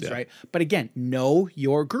different games, right? But again, know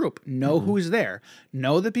your group, know who's there,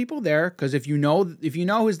 know the people there, because if you know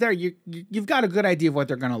who's there, you've got a good idea of what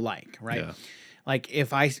they're gonna like, right? Yeah. Like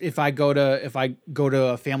if I go to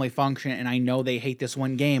a family function and I know they hate this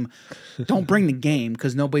one game, don't bring the game,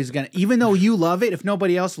 because nobody's gonna. Even though you love it, if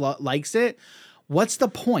nobody else likes it, what's the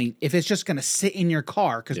point if it's just gonna sit in your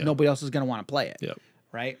car because nobody else is gonna want to play it? Yep.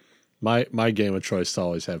 Right. My game of choice to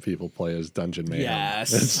always have people play is Dungeon Mayhem.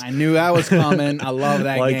 Yes, I knew that was coming. I love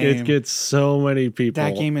that game. Like it gets so many people.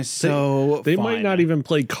 That game is so They fun. might not even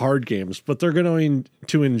play card games, but they're going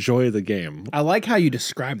to enjoy the game. I like how you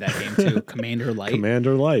describe that game too, Commander Light.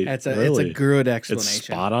 Commander Light. It's a good explanation. It's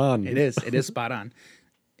spot on. It is spot on.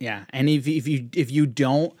 Yeah, and if you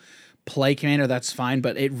don't play Commander, that's fine,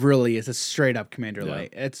 but it really is a straight up Commander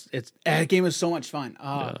light. That game is so much fun.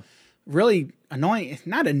 Really annoying,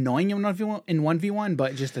 not annoying in 1v1,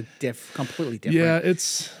 but just completely different. Yeah,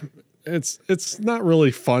 it's not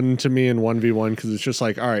really fun to me in 1v1 because it's just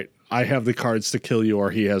like, all right, I have the cards to kill you,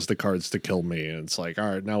 or he has the cards to kill me. And it's like, all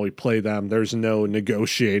right, now we play them. There's no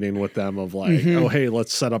negotiating with them of like, oh, hey,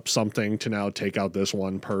 let's set up something to now take out this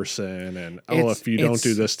one person. And if you don't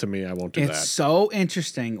do this to me, I won't do that. It's so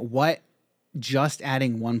interesting what just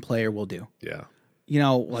adding one player will do. Yeah.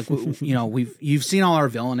 Like, you've seen all our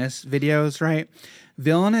Villainous videos, right?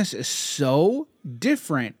 Villainous is so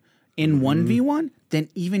different in 1v1 than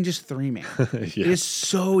even just 3-man. It is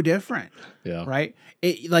so different. Yeah. Right?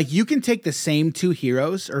 Like, you can take the same 2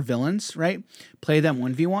 heroes or villains, right? Play them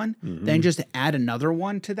 1v1, then just add another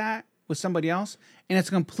one to that with somebody else, and it's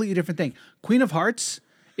a completely different thing. Queen of Hearts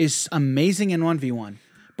is amazing in 1v1,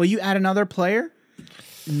 but you add another player,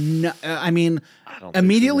 no,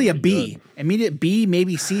 immediately a B. Good. Immediate B,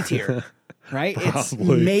 maybe C tier, right? It's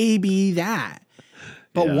maybe that.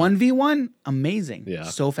 But 1v1, amazing. Yeah.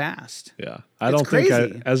 So fast. Yeah. I don't think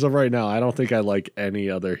as of right now, I don't think I like any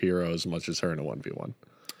other hero as much as her in a 1v1.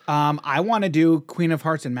 I want to do Queen of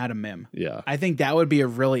Hearts and Madam Mim. Yeah. I think that would be a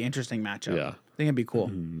really interesting matchup. Yeah. I think it'd be cool.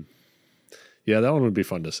 Mm-hmm. Yeah, that one would be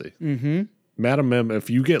fun to see. Mm-hmm. Madam Mim, if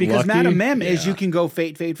you get because lucky. Because Madam Mim is you can go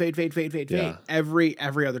fate every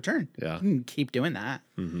other turn. Yeah. You can keep doing that.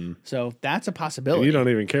 Mm-hmm. So that's a possibility. And you don't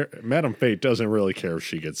even care. Madam Fate doesn't really care if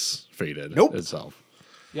she gets fated itself.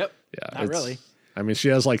 Yep. Yeah. Not really. I mean, she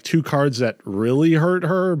has like 2 cards that really hurt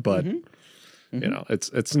her, but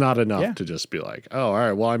it's not enough to just be like, oh, all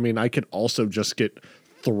right. Well, I mean, I could also just get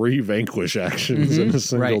 3 vanquish actions in a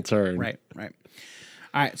single turn. Right.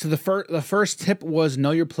 All right. So the first tip was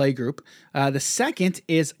know your play group. The second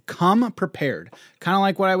is come prepared. Kind of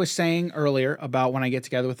like what I was saying earlier about when I get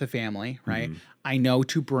together with the family, right? I know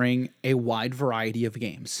to bring a wide variety of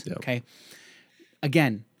games. Yep. Okay.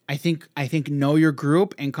 Again, I think know your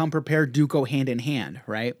group and come prepared do go hand in hand,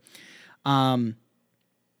 right?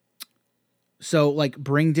 So like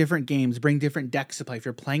bring different games, bring different decks to play. If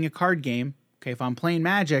you're playing a card game, okay, if I'm playing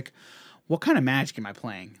Magic, what kind of Magic am I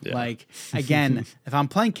playing? Yeah. Like, again, if I'm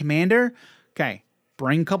playing Commander, okay,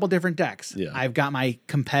 bring a couple different decks. Yeah. I've got my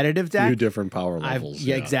competitive deck. 2 different power levels.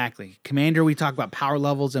 Yeah, exactly. Commander, we talk about power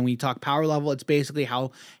levels, and when you talk power level, it's basically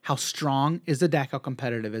how strong is the deck, how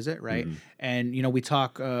competitive is it, right? And we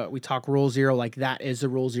talk Rule 0, like that is a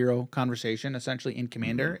Rule 0 conversation essentially in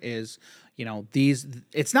Commander is,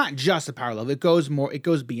 it's not just the power level. It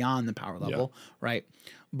goes beyond the power level, right?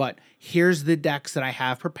 But here's the decks that I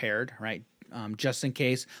have prepared, right? Just in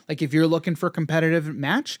case, like if you're looking for a competitive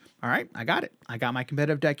match, all right, I got it. I got my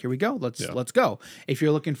competitive deck. Here we go. Let's go. If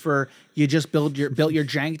you're looking for, you just built your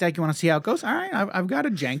jank deck, you want to see how it goes. All right, I've got a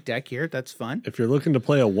jank deck here. That's fun. If you're looking to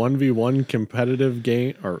play a 1v1 competitive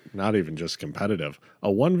game, or not even just competitive, a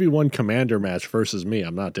 1v1 Commander match versus me,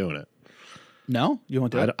 I'm not doing it. No, you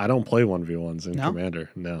won't do it. I don't play 1v1s in Commander.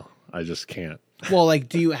 No, I just can't. Well, like,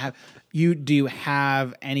 do you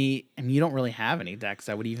have any? I mean, you don't really have any decks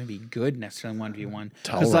that would even be good necessarily 1v1.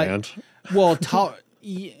 Talrand.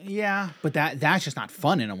 Yeah, but that's just not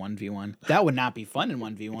fun in a 1v1. That would not be fun in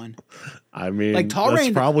 1v1. I mean, like that's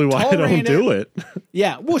probably why I don't do it.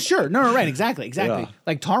 Yeah, well, sure. No, right, exactly. Yeah.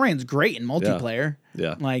 Like Talrand's great in multiplayer.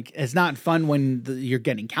 Yeah. Like it's not fun when you're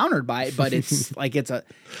getting countered by it, but it's like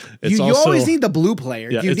you always need the blue player.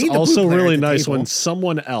 Yeah, it's also really nice when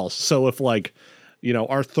someone else. So if like,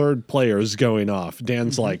 our third player is going off,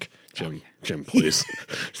 Dan's like, Jim, please,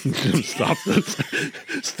 Jim, stop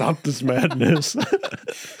this madness.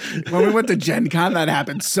 When we went to Gen Con, that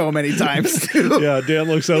happened so many times too. Yeah, Dan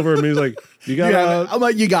looks over at me, he's like, "You got it." I'm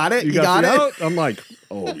like, "You got it. You got it." I'm like,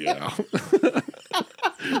 "Oh yeah."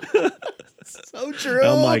 So true.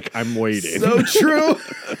 I'm like, I'm waiting. So true.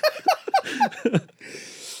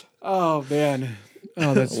 Oh man.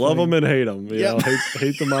 Oh, that's love him and hate him. You know,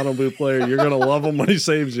 hate the mono blue player. You're gonna love him when he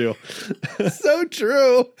saves you. So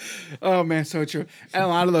true. Oh man, so true. And a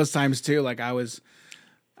lot of those times too, like I was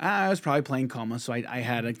probably playing Coma, so I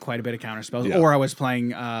had quite a bit of counter spells, or I was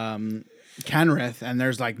playing Kenrith, and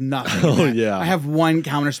there's like nothing. Oh yeah, I have one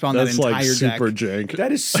counter spell in that entire like super deck. Jank.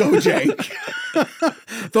 That is so jank.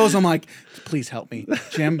 Those I'm like, please help me,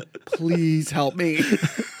 Jim. Please help me.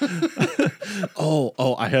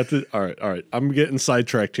 Oh, I have to. All right. I'm getting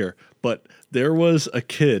sidetracked here, but there was a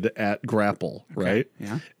kid at Grapple, right?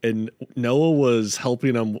 Yeah. And Noah was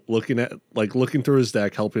helping him looking through his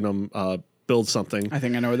deck, helping him build something. I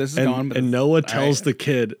think I know where this is going. But and Noah tells the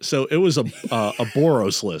kid, so it was a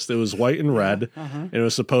Boros list. It was white and red, and it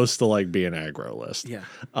was supposed to like be an aggro list. Yeah.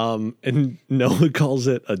 And Noah calls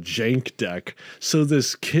it a jank deck. So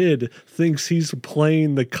this kid thinks he's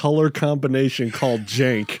playing the color combination called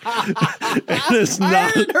jank. And it's not. I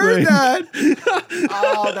hadn't heard that.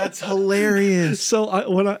 Oh, that's hilarious.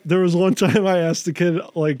 So there was one time I asked the kid,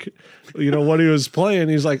 like, what he was playing.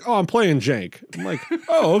 He's like, "Oh, I'm playing jank." I'm like,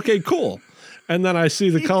 "Oh, okay, cool." And then I see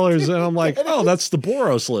the colors, and I'm like, "Oh, that's the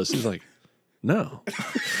Boros list." He's like, "No."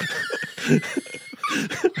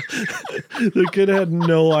 The kid had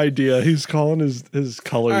no idea. He's calling his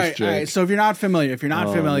colors jank. All right. So if you're not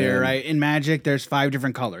familiar, right? In Magic, there's 5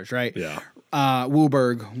 different colors, right? Yeah.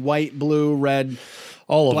 Wooburg, white, blue, red,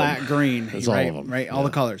 all black, of them. green. It's right? all of them. Right. All the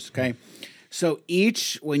colors. Okay. So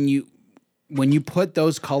each when you put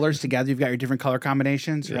those colors together, you've got your different color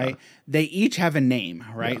combinations, right? They each have a name,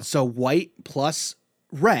 right? Yeah. So white plus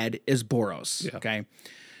red is Boros. Yeah. Okay.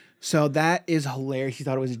 So that is hilarious. You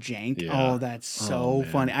thought it was jank. Yeah. Oh, that's so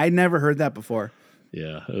funny. I'd never heard that before.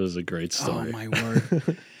 Yeah, it was a great story. Oh my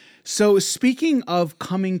word. So speaking of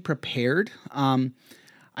coming prepared,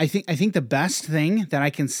 I think the best thing that I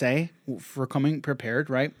can say for coming prepared,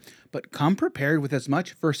 right? But come prepared with as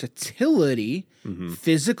much versatility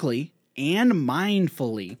physically and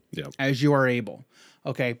mindfully as you are able.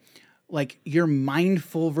 Okay. Like your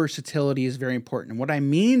mindful versatility is very important. And what I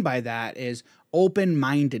mean by that is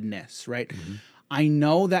open-mindedness, right? Mm-hmm. I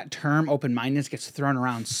know that term open-mindedness gets thrown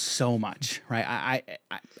around so much, right?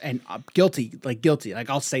 And guilty. Like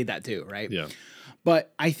I'll say that too, right? Yeah.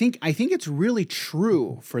 But I think it's really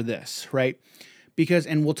true for this, right? Because,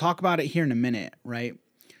 and we'll talk about it here in a minute, right?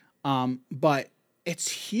 But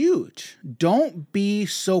it's huge. Don't be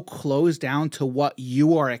so closed down to what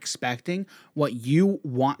you are expecting, what you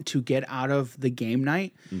want to get out of the game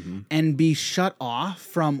night, and be shut off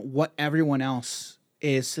from what everyone else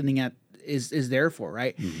is sitting at is there for,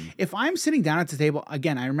 right? If I'm sitting down at the table,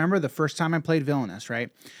 again, I remember the first time I played Villainous,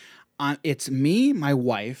 right? It's me, my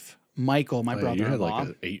wife, Michael, my brother-in-law. You had like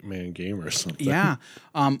an 8-man game or something. Yeah.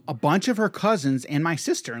 A bunch of her cousins and my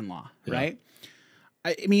sister-in-law, right?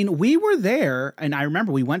 I mean, we were there, and I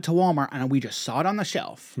remember we went to Walmart, and we just saw it on the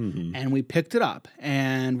shelf, and we picked it up,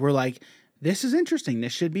 and we're like, this is interesting.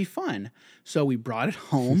 This should be fun. So we brought it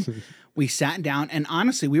home. We sat down, and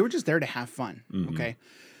honestly, we were just there to have fun, okay?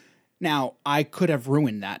 Now, I could have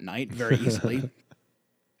ruined that night very easily.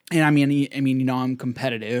 And I mean, I'm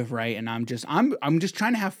competitive, right? And I'm just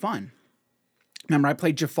trying to have fun. Remember, I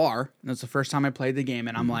played Jafar. That's the first time I played the game,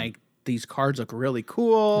 and I'm like, these cards look really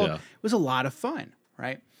cool. Yeah. It was a lot of fun,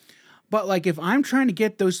 right? But like, if I'm trying to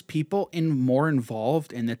get those people more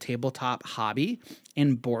involved in the tabletop hobby,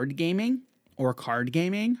 in board gaming or card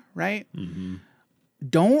gaming, right?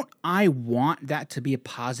 Don't I want that to be a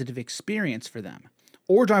positive experience for them?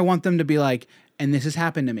 Or do I want them to be like, and this has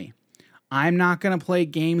happened to me, I'm not going to play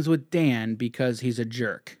games with Dan because he's a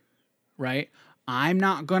jerk, right? I'm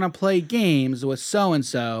not going to play games with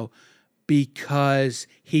so-and-so because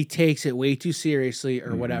he takes it way too seriously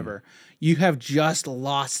or whatever. You have just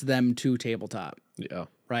lost them to tabletop. Yeah.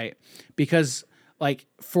 Right? Because like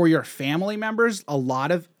for your family members, a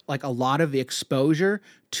lot of the exposure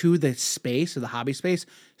to the space or the hobby space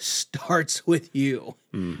starts with you,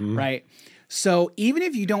 right? So even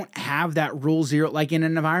if you don't have that rule zero, like in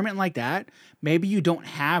an environment like that, maybe you don't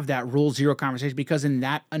have that rule zero conversation because in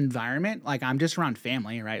that environment, like I'm just around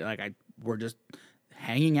family, right? Like we're just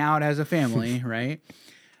hanging out as a family, right?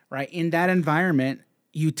 Right. In that environment,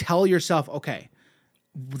 you tell yourself, okay,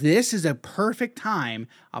 this is a perfect time,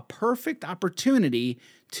 a perfect opportunity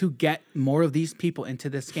to get more of these people into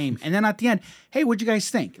this game. And then at the end, hey, what'd you guys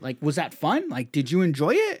think? Like, was that fun? Like, did you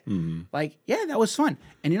enjoy it? Like, yeah, that was fun.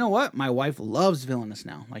 And you know what? My wife loves Villainous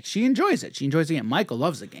now. Like, she enjoys it. She enjoys the game. Michael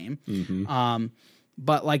loves the game.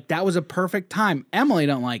 But like, that was a perfect time. Emily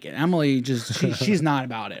don't like it. Emily she's not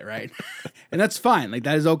about it, right? And that's fine. Like,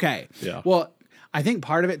 that is okay. Yeah. Well, I think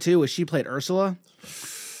part of it too was she played Ursula.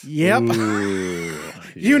 Yep. Ooh,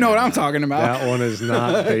 you know what I'm talking about. That one is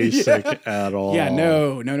not basic at all. Yeah,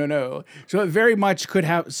 no. So it very much could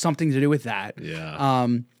have something to do with that. Yeah.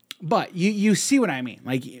 But you see what I mean.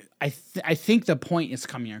 Like I think the point is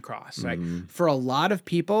coming across, right? For a lot of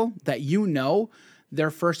people that their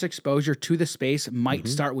first exposure to the space might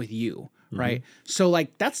start with you, right? So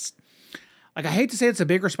like that's like, I hate to say it's a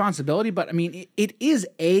big responsibility, but I mean it is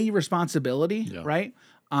a responsibility, right?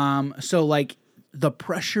 So like the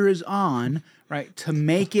pressure is on, right, to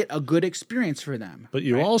make it a good experience for them. But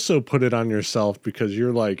you also put it on yourself because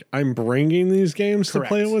you're like, I'm bringing these games to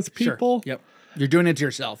play with people. Sure. Yep. You're doing it to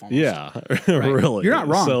yourself almost. Yeah, really. You're not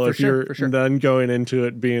wrong. So if you're for sure. then going into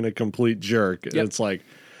it being a complete jerk, it's like,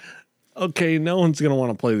 okay, no one's going to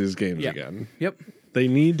want to play these games again. Yep. They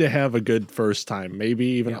need to have a good first time, maybe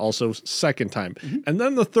even also second time. And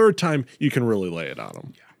then the third time, you can really lay it on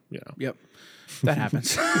them. Yeah. You know? Yep. That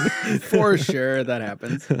happens. For sure, that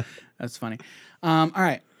happens. That's funny. All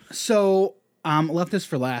right. So left this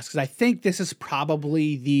for last because I think this is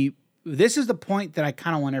probably this is the point that I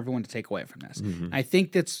kind of want everyone to take away from this. I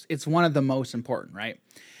think it's one of the most important, right?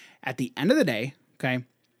 At the end of the day, okay,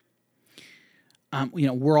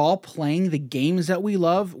 we're all playing the games that we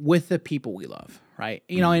love with the people we love, right?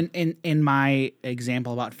 You know, in my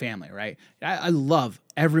example about family, right? I love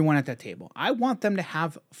everyone at that table. I want them to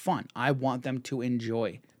have fun. I want them to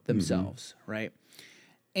enjoy themselves, right?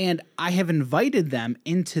 And I have invited them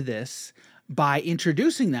into this by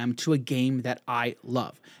introducing them to a game that I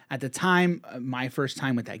love. At the time, my first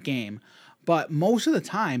time with that game, but most of the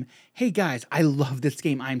time, hey guys, I love this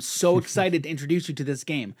game. I'm so excited to introduce you to this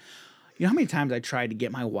game. You know how many times I tried to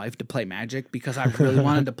get my wife to play Magic because I really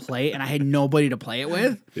wanted to play it and I had nobody to play it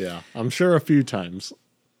with? Yeah, I'm sure a few times.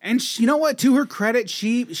 And you know what? To her credit,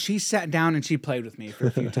 she sat down and she played with me for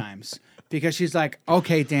a few times because she's like,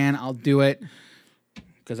 okay, Dan, I'll do it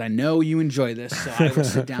because I know you enjoy this, so I will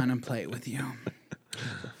sit down and play it with you.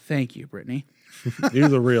 Thank you, Brittany. You're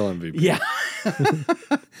the real MVP. Yeah.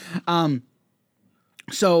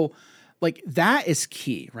 So like that is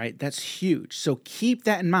key, right? That's huge. So keep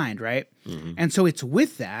that in mind, right? And so it's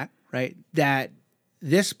with that, right, that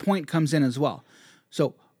this point comes in as well.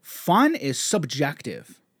 So fun is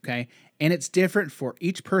subjective, okay? And it's different for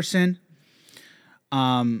each person.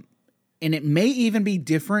 And it may even be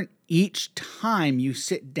different each time you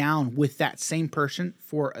sit down with that same person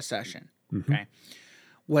for a session, okay?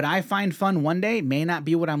 What I find fun one day may not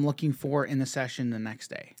be what I'm looking for in the session the next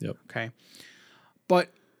day, okay?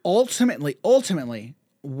 But ultimately,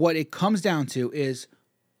 what it comes down to is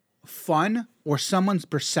fun or someone's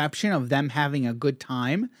perception of them having a good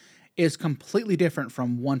time is completely different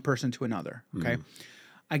from one person to another, okay?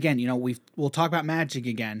 Again, we'll talk about Magic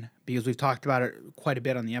again because we've talked about it quite a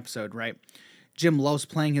bit on the episode, right? Jim loves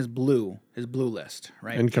playing his blue list,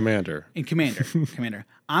 right? And Commander. Commander.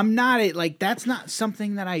 I'm not that's not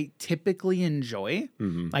something that I typically enjoy.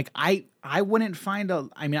 Like I wouldn't find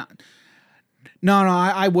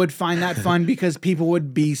I would find that fun because people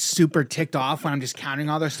would be super ticked off when I'm just counting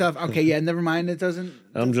all their stuff. Okay, yeah, never mind. It doesn't.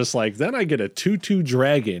 I'm just like, then I get a 2/2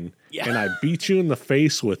 dragon and I beat you in the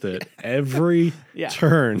face with it every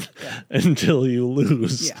turn until you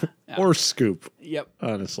lose or scoop. Yep.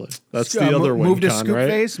 Honestly, that's the other win Move to con, scoop right?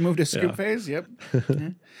 phase. Move to scoop phase. Yep.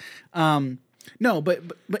 No, but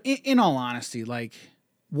in all honesty, like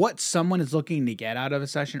what someone is looking to get out of a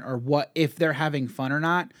session or what if they're having fun or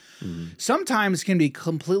not, sometimes can be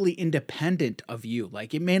completely independent of you.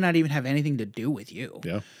 Like it may not even have anything to do with you.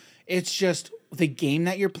 Yeah. It's just the game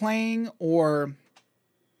that you're playing or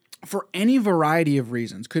for any variety of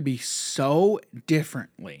reasons could be so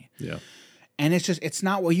differently. Yeah. And it's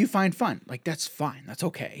not what you find fun. Like that's fine. That's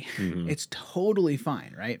okay. It's totally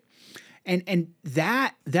fine, right? And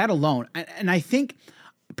that alone, and I think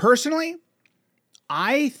personally,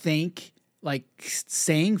 I think like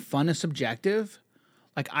saying fun is subjective.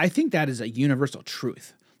 Like I think that is a universal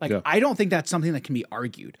truth. Like I don't think that's something that can be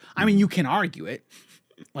argued. I mean, you can argue it.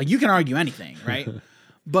 Like you can argue anything, right?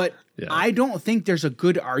 But I don't think there's a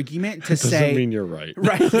good argument to say. Doesn't mean you're right.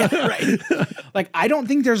 Right. Yeah, right. Like I don't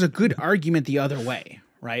think there's a good argument the other way,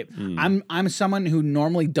 right? I'm someone who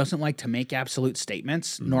normally doesn't like to make absolute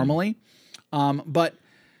statements normally. But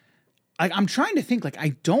like I'm trying to think like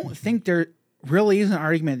I don't think there really is an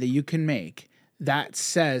argument that you can make that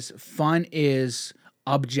says fun is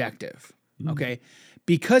objective. Okay?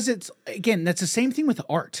 Because that's the same thing with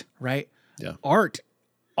art, right? Yeah.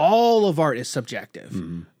 All of art is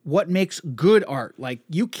subjective. What makes good art? Like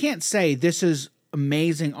you can't say this is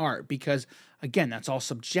amazing art because again, that's all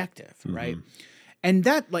subjective, right? And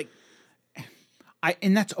that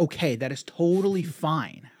and that's okay. That is totally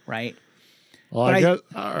fine, right? Well, I guess,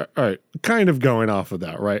 all right, kind of going off of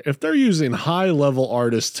that, right? If they're using high-level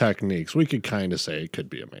artist techniques, we could kind of say it could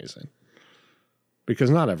be amazing. Because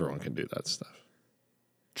not everyone can do that stuff.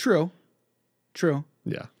 True.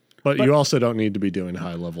 Yeah. But you also don't need to be doing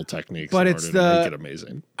high-level techniques in order to make it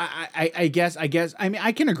amazing. I guess. I mean,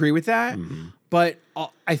 I can agree with that. But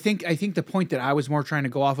I think the point that I was more trying to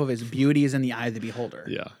go off of is beauty is in the eye of the beholder.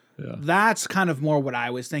 Yeah. That's kind of more what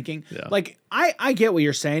I was thinking. Yeah. Like I get what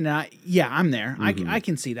you're saying. And I'm there. I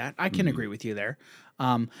can see that. I can agree with you there.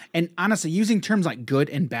 And honestly, using terms like good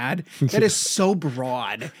and bad, that is so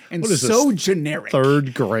broad and so generic.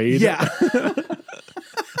 Third grade? Yeah.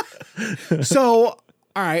 So,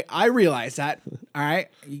 all right, I realize that. All right,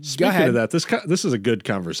 Speaking go ahead. of that, this is a good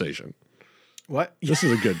conversation. What? This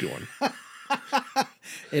is a good one.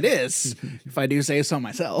 It is, if I do say so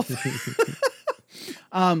myself.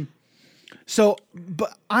 So,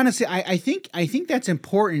 but honestly, I think that's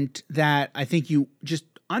important, that I think you just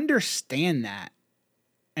understand that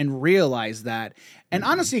and realize that and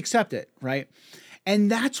honestly accept it, right?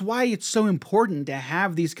 And that's why it's so important to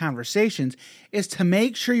have these conversations, is to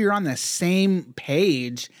make sure you're on the same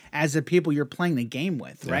page as the people you're playing the game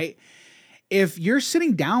with, right? If you're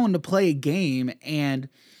sitting down to play a game and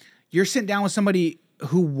you're sitting down with somebody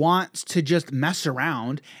who wants to just mess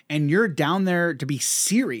around and you're down there to be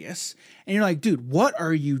serious and you're like, dude, what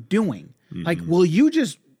are you doing? Like, will you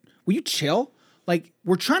chill? Like,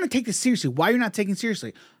 we're trying to take this seriously. Why are you not taking it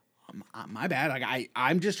seriously? My bad. Like,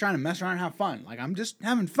 I'm just trying to mess around and have fun. Like, I'm just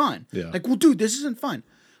having fun. Yeah. Like, well, dude, this isn't fun.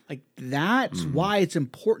 Like, that's why it's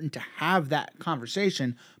important to have that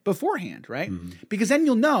conversation beforehand, right? Because then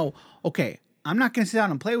you'll know, okay, I'm not going to sit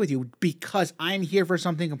down and play with you because I'm here for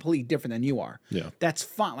something completely different than you are. Yeah. That's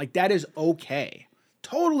fine. Like, that is okay.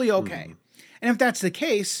 Totally okay. And if that's the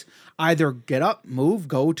case, either get up, move,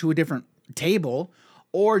 go to a different table,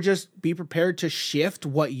 or just be prepared to shift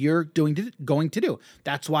what you're going to do.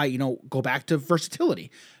 That's why, go back to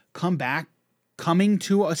versatility. Coming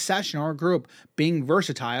to a session or a group, being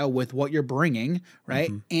versatile with what you're bringing,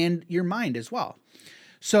 right? And your mind as well.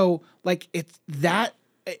 So, like, it's that,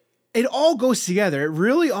 it all goes together. It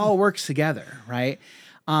really all works together, right?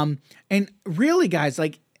 And really, guys,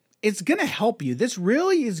 like, it's going to help you. This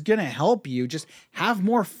really is going to help you just have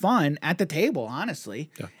more fun at the table,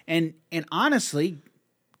 honestly. Yeah. And honestly,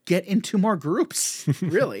 get into more groups,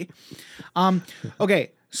 really.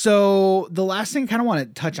 Okay, so the last thing I kind of want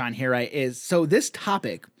to touch on here, right, is, so this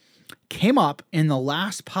topic came up in the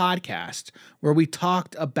last podcast where we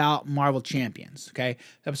talked about Marvel Champions, okay?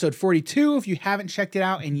 Episode 42, if you haven't checked it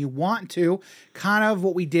out and you want to, kind of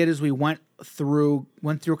what we did is we went through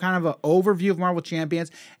kind of an overview of Marvel Champions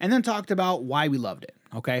and then talked about why we loved it,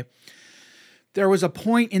 okay? There was a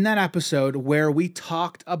point in that episode where we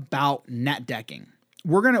talked about net decking.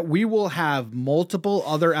 We will have multiple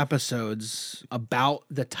other episodes about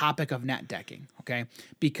the topic of net decking, okay?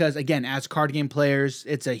 Because again, as card game players,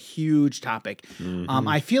 it's a huge topic.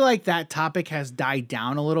 I feel like that topic has died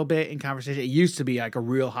down a little bit in conversation. It used to be like a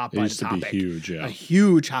real hot button topic. It used to be huge, yeah. A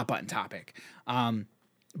huge hot button topic.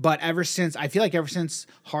 But ever since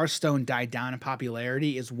Hearthstone died down in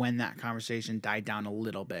popularity is when that conversation died down a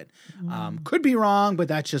little bit. Could be wrong, but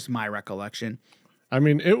that's just my recollection. I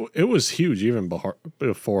mean, it was huge even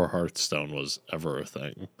before Hearthstone was ever a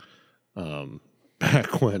thing.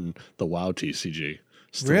 Back when the WoW TCG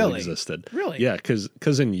still existed. Really? Yeah,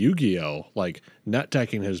 because in Yu-Gi-Oh, like, net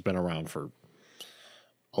decking has been around for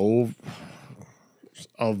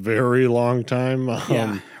a very long time.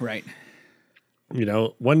 Yeah, right.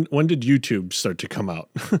 When did YouTube start to come out?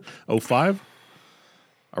 05?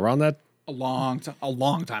 Around that? A long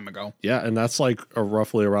time ago. Yeah, and that's like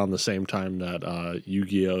roughly around the same time that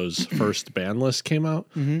Yu-Gi-Oh's first ban list came out.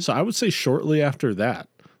 So I would say shortly after that.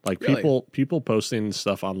 Like, people posting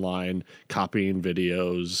stuff online, copying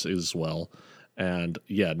videos as well. And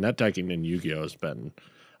yeah, net decking in Yu-Gi-Oh has been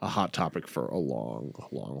a hot topic for a long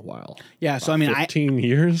while. Yeah, so I mean, 15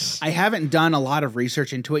 years. I haven't done a lot of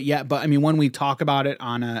research into it yet, but I mean, when we talk about it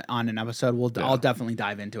on an episode, I'll definitely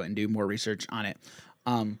dive into it and do more research on it.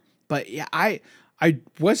 But yeah, I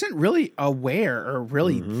wasn't really aware or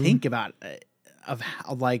really think about of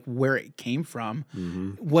how, like, where it came from.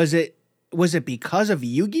 Was it because of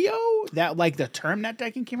Yu-Gi-Oh that, like, the term net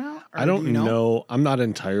decking came out? I don't know. I'm not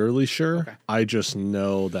entirely sure. Okay. I just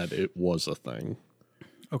know that it was a thing.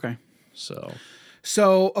 Okay. So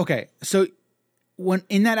when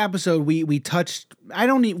in that episode we touched, we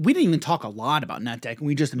didn't even talk a lot about net decking.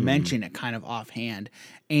 We just mentioned it kind of offhand.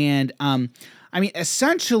 And I mean,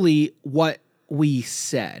 essentially what we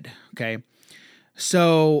said, okay?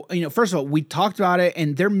 So, first of all, we talked about it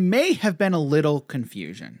and there may have been a little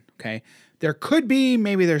confusion, okay? There could be,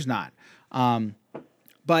 maybe there's not.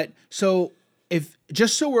 But so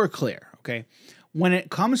just so we're clear, okay? When it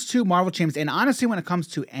comes to Marvel Champions, and honestly, when it comes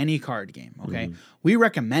to any card game, okay, we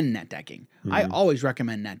recommend net decking. I always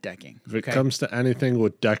recommend net decking. If it comes to anything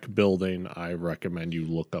with deck building, I recommend you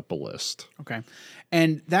look up a list. Okay.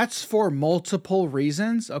 And that's for multiple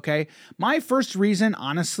reasons, okay? My first reason,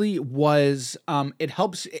 honestly, was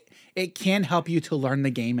it can help you to learn the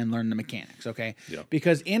game and learn the mechanics, okay? Yeah.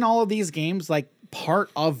 Because in all of these games, like,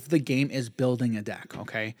 part of the game is building a deck.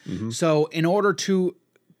 Okay. So in order to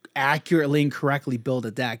accurately and correctly build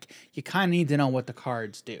a deck, you kind of need to know what the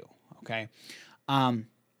cards do. Okay.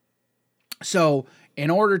 So in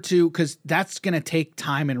order to, because that's going to take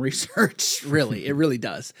time and research, really, it really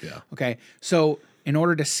does. Yeah. Okay. So in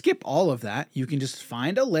order to skip all of that, you can just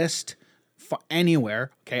find a list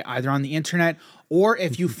anywhere. Okay. Either on the internet, or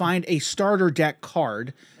if you find a starter deck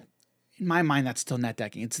card. In my mind, that's still net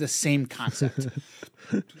decking. It's the same concept.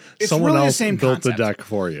 It's Someone really else the same built concept. the deck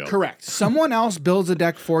for you. Correct. Someone else builds a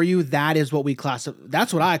deck for you. That is what we classify.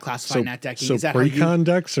 That's what I classify net decking. So is that pre-con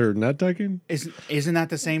decks or net decking? Isn't that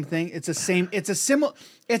the same thing? It's the same. It's the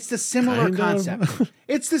similar Kind of. concept.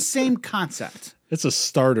 It's the same concept. It's a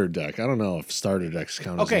starter deck. I don't know if starter decks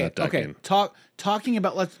count as net decking. Talking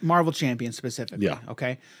about Marvel Champions specifically. Yeah.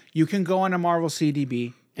 Okay. You can go on a Marvel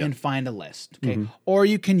CDB and find a list. Okay. Or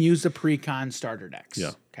you can use the pre-con starter decks.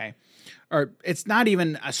 Yeah. Okay. Or it's not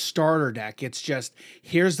even a starter deck. It's just,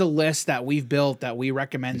 here's the list that we've built that we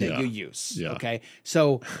recommend that you use. Yeah. Okay.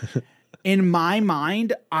 So in my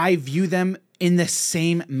mind, I view them in the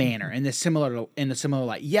same manner, in a similar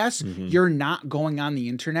light. Yes, you're not going on the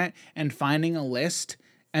internet and finding a list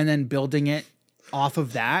and then building it off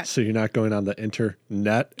of that. So you're not going on the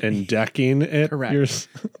internet and decking it? Correct.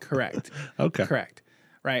 Correct. Okay. Correct.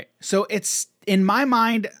 Right. So it's, in my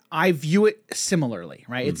mind, I view it similarly,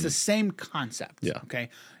 right? It's the same concept. Yeah. Okay.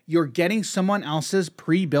 You're getting someone else's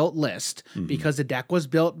pre-built list because the deck was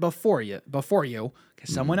built before you. Okay,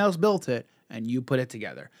 someone else built it and you put it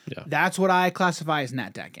together. Yeah. That's what I classify as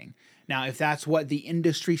net decking. Now, if that's what the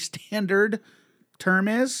industry standard term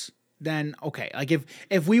is, then okay. Like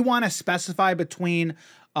if we want to specify between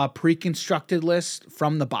a pre-constructed list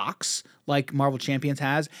from the box, like Marvel Champions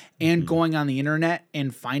has, and going on the internet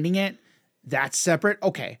and finding it, that's separate.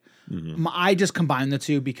 Okay. I just combine the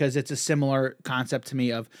two because it's a similar concept to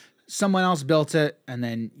me of someone else built it and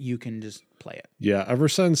then you can just play it. Yeah, ever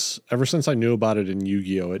since I knew about it in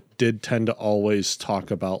Yu-Gi-Oh, it did tend to always talk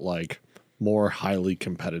about like more highly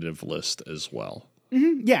competitive list as well.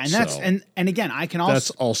 Yeah, and that's and again, I can also,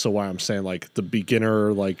 that's also why I'm saying like the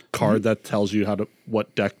beginner like card that tells you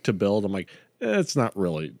what deck to build. I'm like, it's not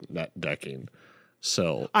really net decking.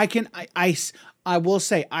 So I will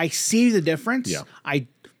say I see the difference. Yeah.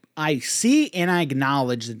 I see and I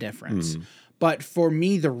acknowledge the difference. But for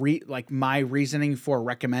me, my reasoning for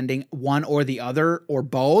recommending one or the other or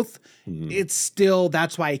both, it's still,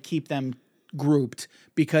 that's why I keep them grouped,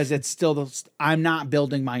 because it's still, I'm not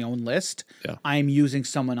building my own list. Yeah. I'm using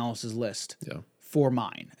someone else's list for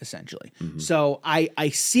mine, essentially. Mm-hmm. So I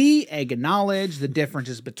acknowledge the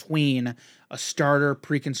differences between a starter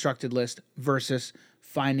pre-constructed list versus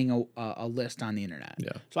finding a list on the internet.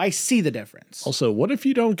 Yeah. So I see the difference. Also, what if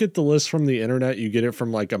you don't get the list from the internet? You get it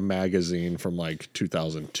from like a magazine from like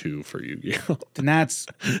 2002 for Yu-Gi-Oh. And that's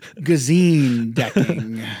gazine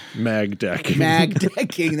decking. Mag decking. Mag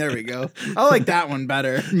decking. There we go. I like that one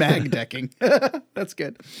better. Mag decking. That's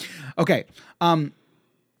good. Okay.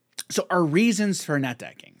 So our reasons for net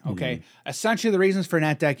decking. Okay. Essentially, the reasons for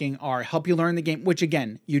net decking are help you learn the game, which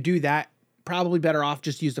again, you do that. Probably better off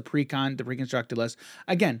just use the pre-constructed list.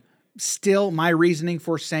 Again, still my reasoning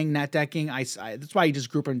for saying net decking, that's why you just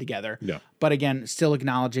group them together. Yeah. But again, still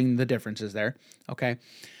acknowledging the differences there. Okay.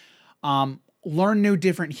 Learn new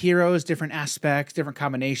different heroes, different aspects, different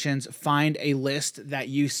combinations. Find a list that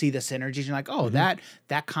you see the synergies. You're like, oh, that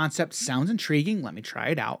concept sounds intriguing. Let me try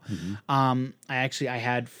it out.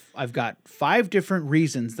 I've got 5 different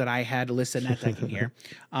reasons that I had listed net decking here.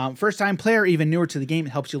 First time player, even newer to the game,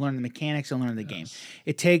 it helps you learn the mechanics and learn the game.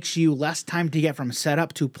 It takes you less time to get from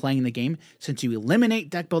setup to playing the game, since you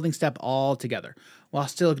eliminate deck building step altogether, while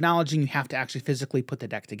still acknowledging you have to actually physically put the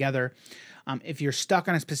deck together. If you're stuck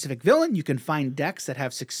on a specific villain, you can find decks that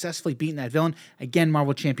have successfully beaten that villain. Again,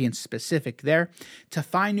 Marvel Champions specific there. To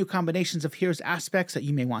find new combinations of heroes aspects that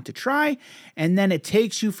you may want to try. And then it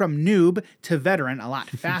takes you from noob to veteran a lot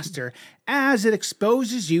faster as it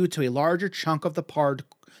exposes you to a larger chunk of the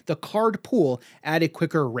card pool at a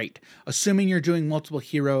quicker rate, assuming you're doing multiple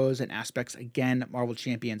heroes and aspects. Again, Marvel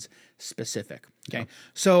Champions specific. Okay.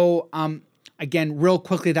 So, again, real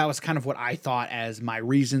quickly, that was kind of what I thought as my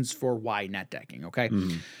reasons for why net decking. Okay.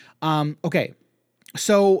 Okay.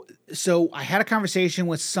 So I had a conversation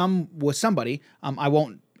with somebody. I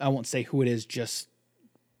won't say who it is. Just,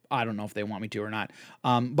 I don't know if they want me to or not.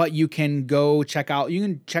 But you can check out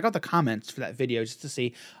the comments for that video just to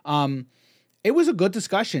see. It was a good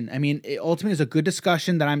discussion. I mean, it ultimately is a good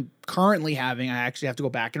discussion that I'm currently having. I actually have to go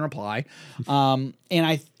back and reply. And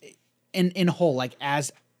in whole, like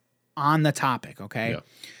as on the topic. Okay.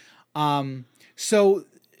 Yeah. So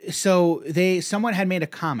someone had made a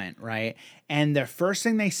comment, right? And the first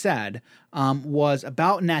thing they said was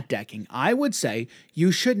about net decking. I would say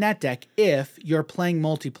you should net deck if you're playing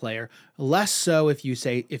multiplayer, less so if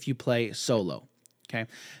you play solo. Okay.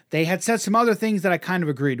 They had said some other things that I kind of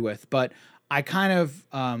agreed with, but I kind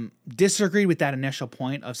of disagreed with that initial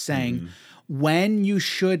point of saying when you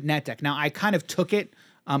should net deck. Now I kind of took it,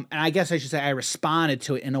 and I guess I should say I responded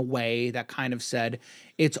to it in a way that kind of said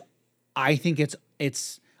I think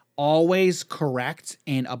it's always correct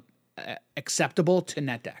and acceptable to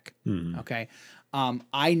net deck. Okay.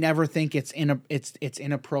 I never think it's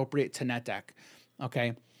inappropriate to net deck.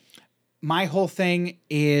 Okay. My whole thing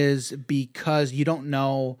is because you don't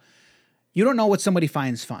know what somebody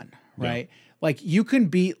finds fun, right? Yeah. Like you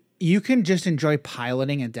can just enjoy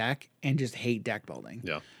piloting a deck and just hate deck building.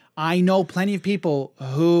 Yeah. I know plenty of people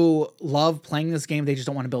who love playing this game. They just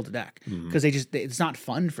don't want to build a deck because it's not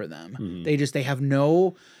fun for them.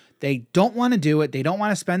 They don't want to do it. They don't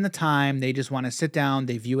want to spend the time. They just want to sit down.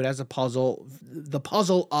 They view it as a puzzle, the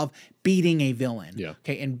puzzle of beating a villain. Yeah.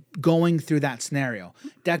 Okay. And going through that scenario.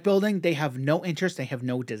 Deck building, they have no interest. They have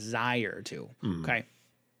no desire to. Okay.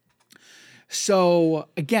 So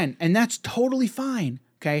again, and that's totally fine.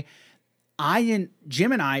 Okay.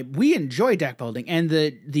 Jim and I, we enjoy deck building. And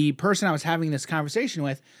the person I was having this conversation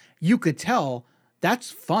with, you could tell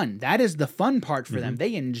that's fun. That is the fun part for them.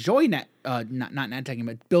 They enjoy not net decking,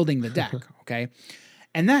 but building the deck. Okay.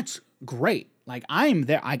 And that's great. Like I am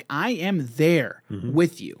there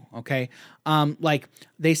with you. Okay. Like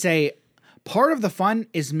they say part of the fun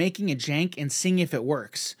is making a jank and seeing if it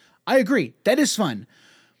works. I agree. That is fun.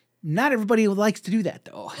 Not everybody likes to do that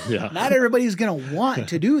though. Yeah. Not everybody's going to want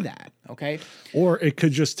to do that. Okay. Or it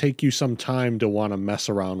could just take you some time to want to mess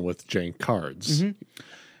around with jank cards.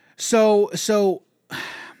 So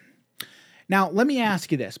now let me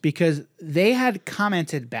ask you this, because they had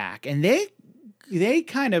commented back and they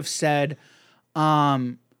kind of said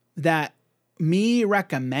that me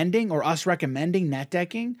recommending or us recommending net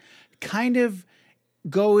decking kind of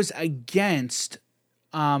goes against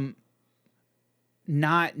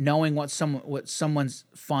not knowing what someone's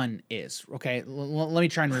fun is. Okay. Let me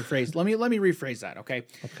try and rephrase. Let me rephrase that. Okay.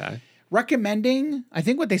 Okay. Recommending, I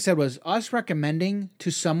think what they said was us recommending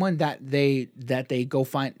to someone that they go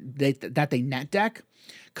find that they net deck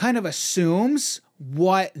kind of assumes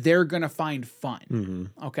what they're going to find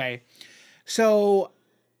fun. Okay. So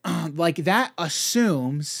like that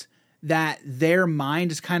assumes that their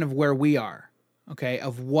mind is kind of where we are. Okay.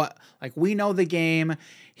 Of what, like we know the game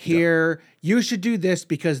here. Yep. You should do this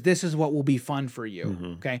because this is what will be fun for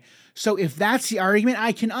you. Okay. So if that's the argument,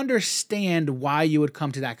 I can understand why you would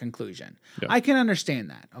come to that conclusion. Yep. I can understand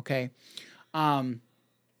that. Okay.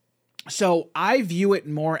 So I view it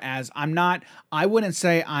more as I wouldn't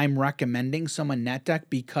say I'm recommending someone net deck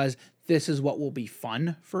because this is what will be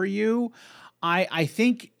fun for you. I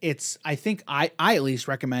think I at least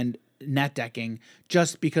recommend net decking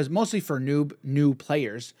just because mostly for new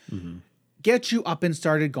players, get you up and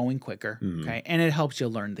started going quicker. Okay. And it helps you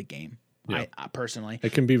learn the game. Yeah. I personally,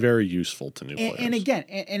 it can be very useful to new players. And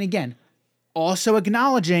again, also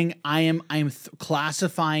acknowledging I'm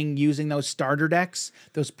classifying using those starter decks,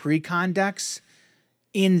 those pre-con decks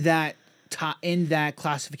in that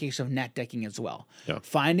classification of net decking as well. Yeah.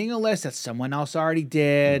 Finding a list that someone else already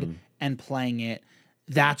did and playing it.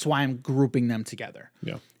 That's why I'm grouping them together.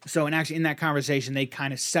 Yeah. So, and actually in that conversation, they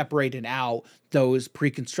kind of separated out those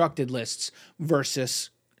pre-constructed lists versus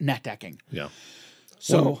net decking. Yeah.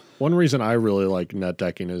 So one reason I really like net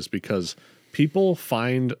decking is because people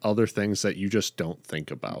find other things that you just don't think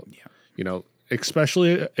about. Yeah. You know,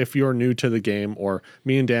 especially if you're new to the game, or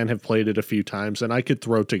me and Dan have played it a few times and I could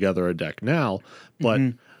throw together a deck now, but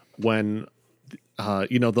when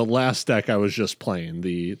the last deck I was just playing,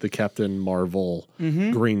 the Captain Marvel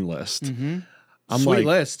green list. I'm Sweet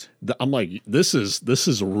list. I'm like, this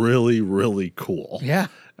is really, really cool. Yeah.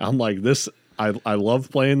 I'm like, I love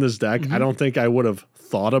playing this deck. I don't think I would have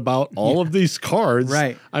thought about all of these cards.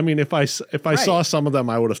 Right. I mean, if I saw some of them,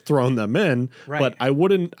 I would have thrown them in, but I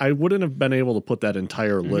wouldn't have been able to put that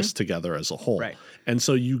entire list together as a whole. Right. And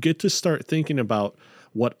so you get to start thinking about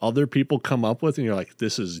what other people come up with, and you're like,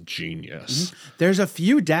 this is genius. There's a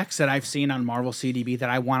few decks that I've seen on Marvel CDB that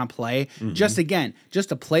I want to play, just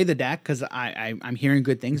to play the deck, because I'm hearing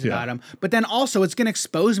good things about them. But then also, it's going to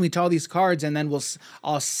expose me to all these cards, and then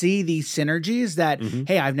I'll see these synergies that,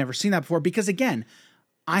 hey, I've never seen that before. Because again,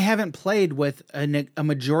 I haven't played with a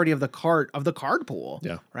majority of the card pool.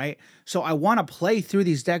 Yeah. Right. So I want to play through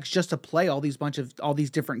these decks just to play all these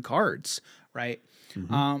different cards. Right.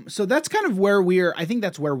 So that's kind of where I think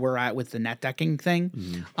that's where we're at with the net decking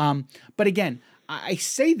thing. But again, I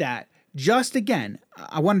say that just again,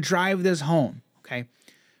 I want to drive this home. Okay.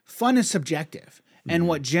 Fun is subjective. And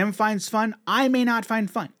what Jim finds fun, I may not find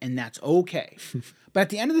fun. And that's okay. But at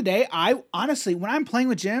the end of the day, I honestly, when I'm playing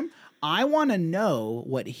with Jim, I want to know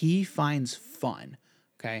what he finds fun.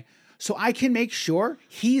 Okay. So I can make sure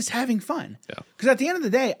he's having fun. Because at the end of the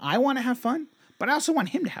day, I want to have fun, but I also want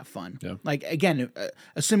him to have fun. Yeah. Like, again,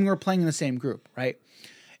 assuming we're playing in the same group, right?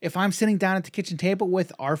 If I'm sitting down at the kitchen table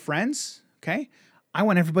with our friends, okay, I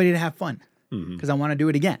want everybody to have fun because I want to do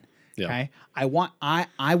it again. Yeah. Okay. I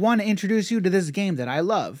want to introduce you to this game that I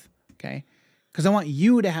love. Okay. Because I want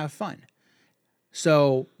you to have fun.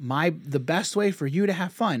 So the best way for you to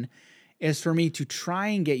have fun is for me to try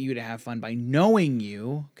and get you to have fun by knowing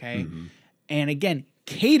you. Okay. And again,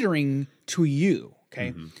 catering to you.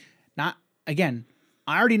 Okay. Not again,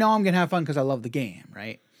 I already know I'm going to have fun because I love the game.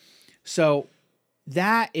 Right. So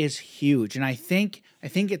that is huge. And I think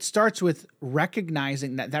it starts with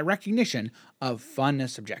recognizing that recognition of fun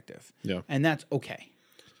is subjective. Yeah. And that's okay.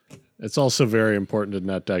 It's also very important in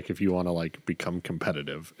net deck if you want to like become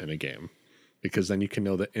competitive in a game, because then you can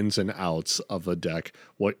know the ins and outs of a deck,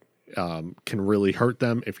 what can really hurt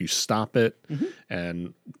them if you stop it.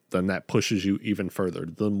 And then that pushes you even further.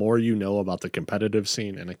 The more you know about the competitive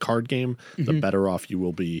scene in a card game, the better off you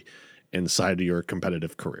will be inside of your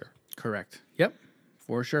competitive career. Correct. Yep.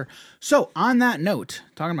 For sure. So on that note,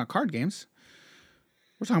 talking about card games,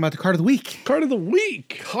 we're talking about the card of the week. Card of the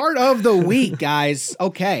week. Card of the week, guys.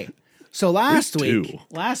 Okay. So last week,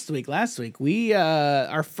 we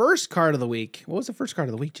our first card of the week. What was the first card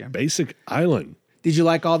of the week, Jim? Basic Island. Did you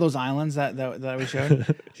like all those islands that we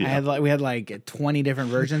showed? Yeah. We had like 20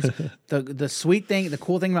 different versions. The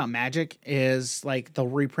cool thing about Magic is like they'll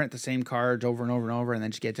reprint the same cards over and over and over, and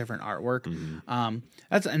then just get different artwork.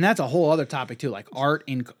 That's a whole other topic too, like art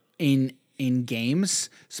in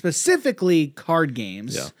games, specifically card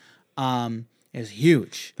games. Is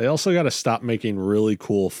huge. They also got to stop making really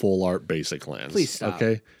cool full art basic lands. Please stop.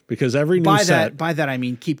 Okay? Because every new set... By that, I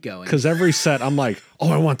mean keep going. Because every set, I'm like, oh,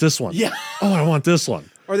 I want this one. Yeah. Oh, I want this one.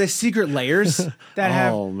 Or the secret layers that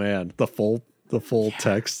have... Oh, man. The full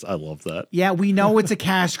text. I love that. Yeah, we know it's a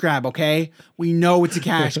cash grab, okay? We know it's a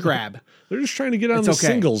cash grab. They're just trying to get on the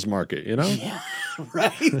singles market, you know? Yeah,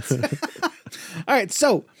 right? All right,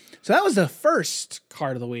 so that was the first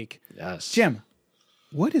card of the week. Yes. Jim,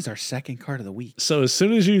 what is our second card of the week? So as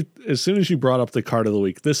soon as you brought up the card of the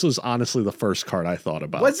week, this was honestly the first card I thought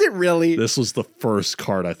about. Was it really? This was the first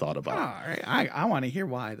card I thought about. All right. I want to hear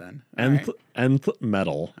why then. Nth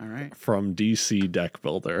Metal. All right. From DC Deck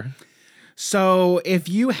Builder. So if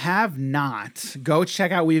you have not, go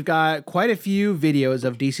check out. We've got quite a few videos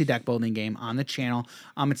of DC Deck Building game on the channel.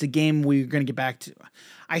 It's a game we're going to get back to.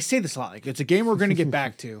 I say this a lot. Like it's a game we're going to get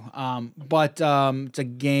back to. But it's a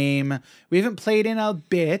game we haven't played in a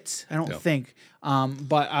bit, I don't think.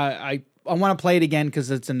 But I want to play it again because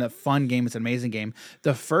it's a fun game. It's an amazing game.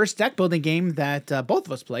 The first deck building game that both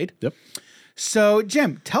of us played. Yep. So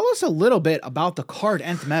Jim, tell us a little bit about the card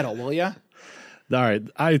Nth Metal, will you? All right.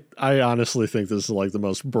 I honestly think this is like the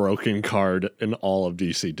most broken card in all of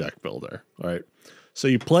DC Deck Builder. All right. So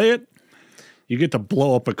you play it, you get to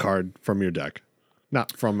blow up a card from your deck.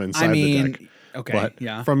 Not from inside the deck. Okay. But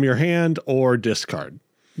yeah. from your hand or discard.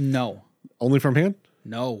 No. Only from hand?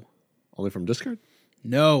 No. Only from discard?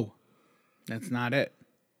 No. That's not it.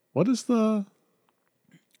 What does the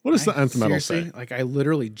Nth Metal say? Like I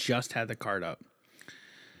literally just had the card up.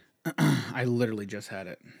 I literally just had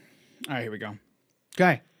it. All right, here we go.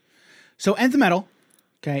 Okay. So Nth Metal,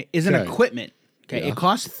 okay, is an equipment. Okay. Yeah. It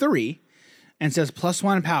costs 3 and says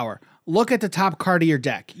 +1 power. Look at the top card of your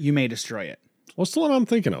deck. You may destroy it. What's the one I'm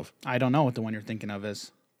thinking of? I don't know what the one you're thinking of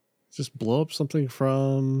is. Just blow up something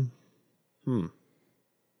from...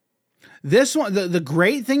 This one, the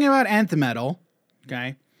great thing about Nth Metal,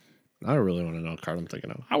 okay? I really want to know what card I'm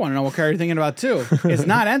thinking of. I want to know what card you're thinking about too. It's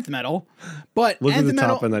not Nth Metal, but look Nth at the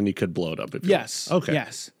Metal, top and then you could blow it up. Yes. Okay.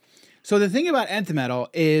 Yes. So the thing about Nth Metal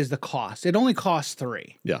is the cost. It only costs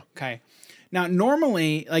 3. Yeah. Okay. Now,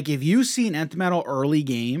 normally, like if you see an Nth Metal early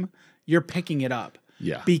game, you're picking it up.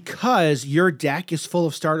 Yeah. Because your deck is full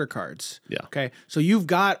of starter cards. Yeah. Okay. So you've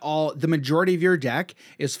got the majority of your deck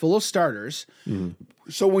is full of starters.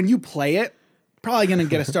 So when you play it, probably going to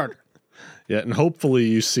get a starter. Yeah, and hopefully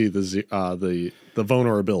you see the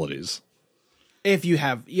vulnerabilities. If you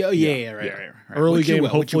have, right. Early game,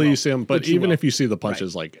 hopefully you see them, but even if you see the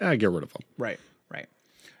punches, get rid of them. Right.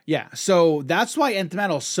 Yeah, so that's why Nth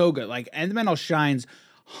Metal is so good. Like Nth Metal shines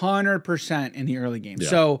 100% in the early game. Yeah.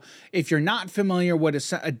 So if you're not familiar what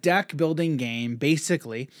a deck building game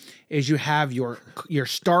basically is, you have your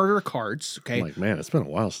starter cards. Okay, I'm like, man, it's been a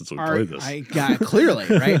while since we played this. I got clearly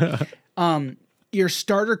right. Your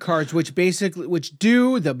starter cards, which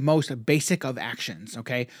do the most basic of actions.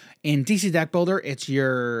 Okay, in DC Deck Builder, it's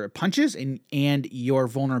your punches and your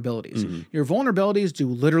vulnerabilities. Your vulnerabilities do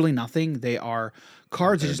literally nothing. They are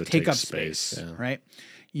cards that just take up space. Yeah. Right.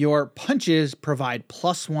 Your punches provide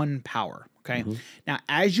 +1 power. Okay. Now,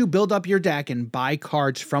 as you build up your deck and buy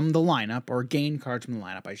cards from the lineup, or gain cards from the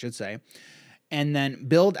lineup, I should say, and then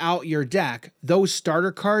build out your deck, those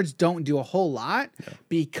starter cards don't do a whole lot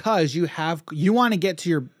because you want to get to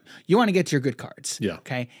your good cards. Yeah.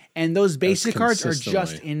 Okay. And those basic cards are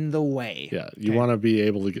just in the way. Yeah. You want to be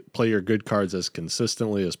able to play your good cards as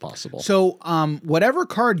consistently as possible. So, whatever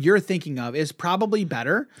card you're thinking of is probably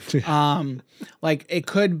better. Like you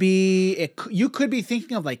could be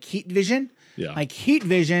thinking of like Heat Vision. Yeah. Like Heat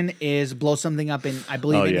Vision is blow something up in, I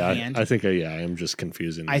believe, in hand. I think I am just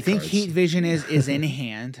confusing. I think Heat Vision is in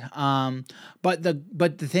hand. But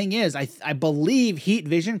the thing is, I believe Heat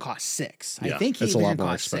Vision costs 6. I think Heat Vision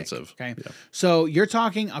costs 6. Okay. Yeah. So you're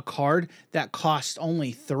talking a card that costs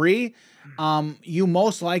only 3. You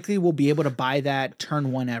most likely will be able to buy that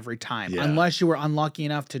turn 1 every time, unless you were unlucky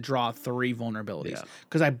enough to draw 3 vulnerabilities.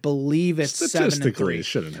 Because I believe it's 7 and 3. It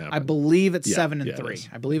shouldn't happen. I believe it's 7 and 3.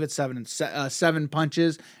 I believe it's 7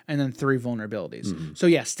 punches and then 3 vulnerabilities. So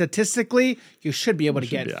yeah, statistically, you should be able to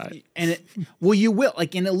get you will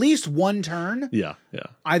like in at least one turn. Yeah.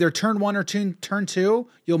 Either turn 1 or turn 2,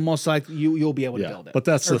 you'll most likely you'll be able to build it. But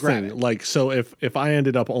that's the thing. Like, so if I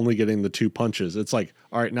ended up only getting the 2 punches, it's like,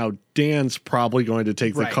 all right, now Dan's probably going to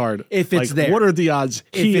take the card. If it's there. What are the odds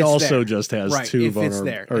he also just has 2 3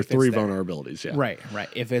 vulnerabilities? Yeah. Right.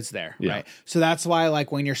 If it's there. Yeah. Right. So that's why,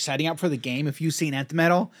 like, when you're setting up for the game, if you see an Nth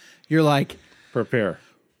Metal, you're like, prepare.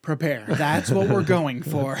 That's what we're going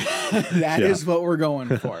for. That is what we're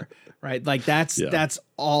going for. Right. Like that's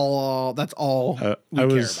all we care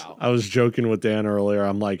about. I was joking with Dan earlier.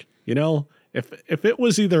 I'm like, if it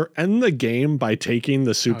was either end the game by taking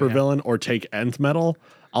the supervillain or take Nth Metal,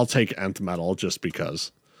 I'll take Nth Metal just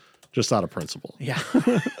because. Just out of principle. Yeah.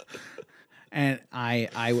 And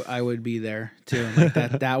I would be there too. Like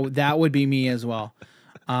that would be me as well.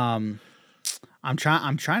 I'm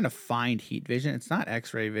trying to find Heat Vision. It's not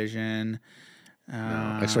X-Ray Vision.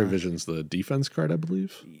 No, X-Ray Vision's the defense card, I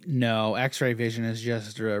believe. No, X-Ray Vision is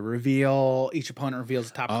just a reveal. Each opponent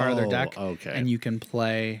reveals the top card of their deck, and you can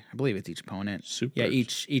play. I believe it's each opponent. Super. Yeah,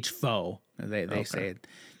 each foe. They say it.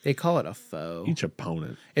 They call it a foe. Each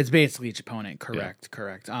opponent. It's basically each opponent. Correct.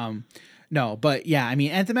 No, but yeah, I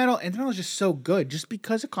mean, Nth Metal is just so good just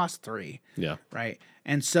because it costs 3. Yeah. Right.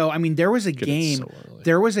 And so, I mean, there was a game.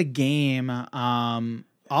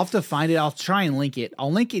 I'll have to find it. I'll try and link it.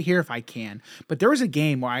 I'll link it here if I can. But there was a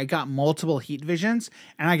game where I got multiple Heat Visions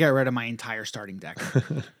and I got rid of my entire starting deck.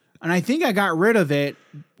 And I think I got rid of it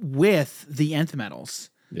with the Nth Metals.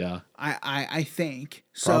 Yeah. I think.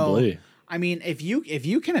 Probably. So, I mean, if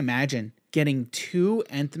you can imagine getting 2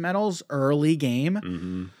 Nth Metals early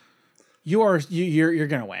game, you're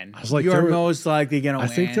gonna win. I was like, you're most likely gonna win. I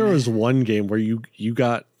think there was one game where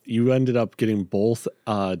you ended up getting both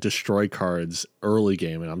destroy cards early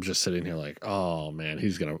game, and I'm just sitting here like, oh man,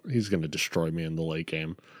 he's gonna destroy me in the late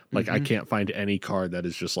game. Like I can't find any card that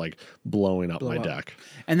is just like blowing up my deck.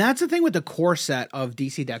 And that's the thing with the core set of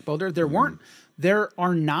DC Deck Builder. There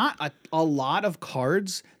are not a lot of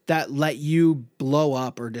cards that let you blow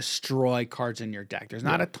up or destroy cards in your deck. There's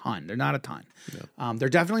not a ton. They're not a ton. Yeah. They're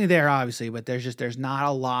definitely there, obviously, but there's not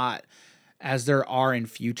a lot as there are in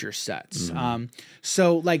future sets.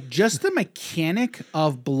 So like just the mechanic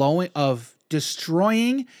of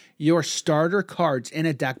destroying your starter cards in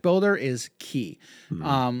a deck builder is key.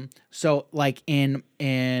 So like in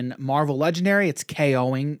Marvel Legendary, it's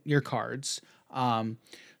KOing your cards.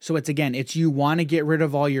 So it's you want to get rid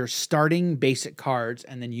of all your starting basic cards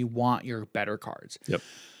and then you want your better cards. Yep.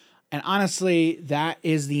 And honestly, that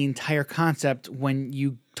is the entire concept when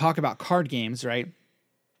you talk about card games, right?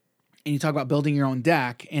 And you talk about building your own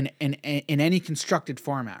deck in any constructed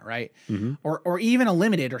format, right? Or even a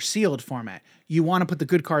limited or sealed format. You want to put the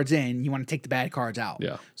good cards in, you want to take the bad cards out.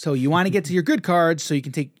 Yeah. So you want to get to your good cards so you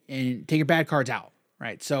can take your bad cards out,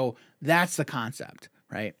 right? So that's the concept,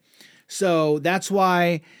 right? So that's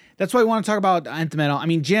why we want to talk about Nth Metal. I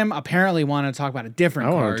mean, Jim apparently wanted to talk about a different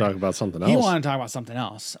card. I want to talk about something else. He wanted to talk about something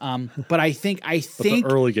else. But I think the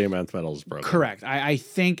early game Nth Metal is broken. Correct. I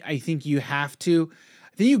think you have to.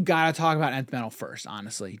 I think you got to talk about Nth Metal first,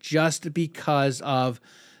 honestly, just because of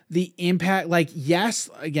the impact, like,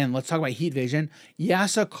 yes, again, let's talk about Heat Vision.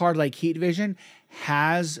 Yes, a card like Heat Vision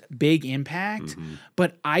has big impact,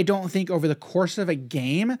 but I don't think over the course of a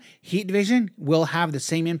game, Heat Vision will have the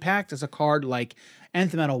same impact as a card like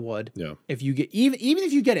Nth Metal would. Yeah. If you get even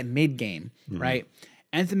if you get it mid game, right?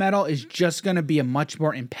 Nth Metal is just going to be a much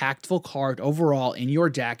more impactful card overall in your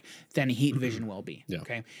deck than Heat Vision will be. Yeah.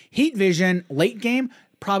 Okay. Heat Vision late game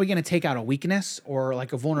probably going to take out a weakness or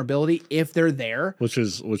like a vulnerability if they're there. Which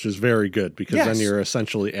is very good because then you're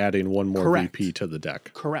essentially adding one more VP to the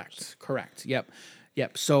deck. Correct. Yep.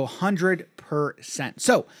 So 100%.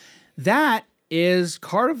 So that is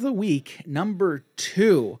card of the week number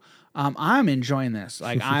 2. I'm enjoying this.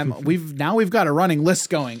 Like we've got a running list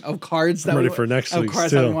going of cards that ready for next week.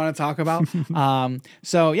 Cards that we want to talk about.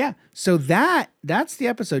 So that's the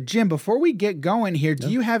episode. Jim, before we get going here, do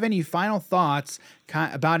you have any final thoughts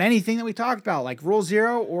about anything that we talked about, like Rule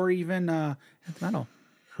Zero or even Metal?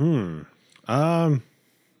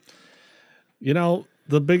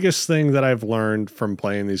 The biggest thing that I've learned from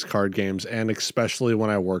playing these card games, and especially when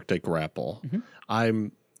I worked at Grapple,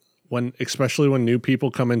 especially when new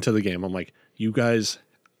people come into the game, I'm like, you guys,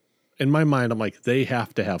 in my mind, I'm like, they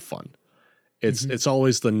have to have fun. It's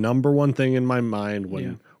always the number one thing in my mind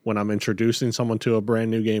when I'm introducing someone to a brand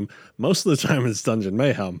new game. Most of the time it's Dungeon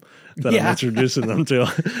Mayhem that I'm introducing them to.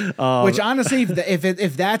 Which honestly,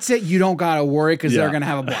 if that's it, you don't gotta worry because they're gonna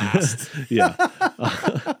have a blast.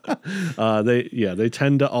 They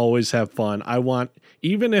tend to always have fun.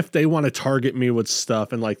 Even if they want to target me with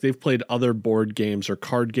stuff and like they've played other board games or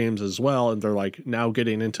card games as well, and they're like now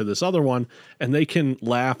getting into this other one and they can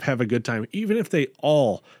laugh, have a good time, even if they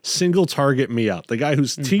all single target me up, the guy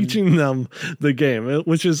who's teaching them the game,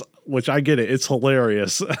 which I get it. It's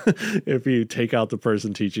hilarious if you take out the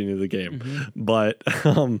person teaching you the game. But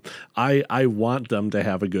I want them to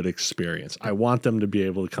have a good experience. I want them to be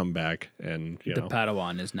able to come back and, the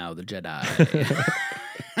Padawan is now the Jedi.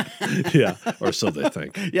 Or so they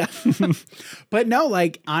think. But no,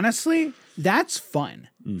 like honestly, that's fun.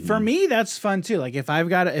 For me, that's fun too. Like if I've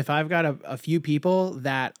got a few people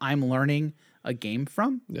that I'm learning a game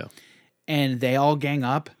from, and they all gang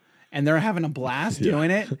up and they're having a blast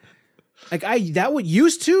doing it. Like that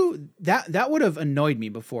would have annoyed me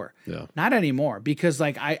before. Not anymore, because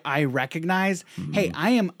like I recognize, hey,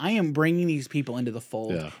 I am bringing these people into the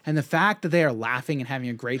fold, and the fact that they are laughing and having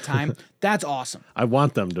a great time, that's awesome. I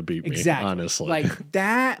want them to beat me, honestly. Like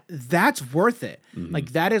that's worth it.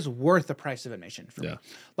 Like that is worth the price of admission for me.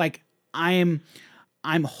 Like I'm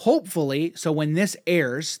hopefully, so when this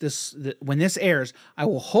airs, I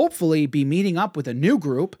will hopefully be meeting up with a new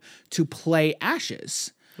group to play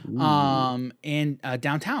Ashes. In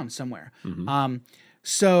downtown somewhere.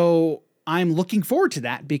 So I'm looking forward to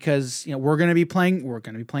that because we're going to be playing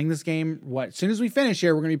this game. As soon as we finish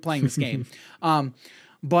here, we're going to be playing this game.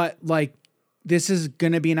 But like this is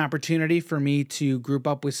going to be an opportunity for me to group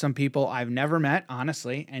up with some people I've never met,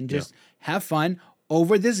 honestly, and just have fun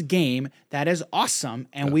over this game that is awesome.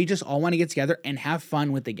 And we just all want to get together and have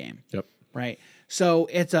fun with the game. Right. So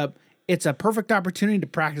it's a perfect opportunity to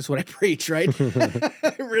practice what I preach, right?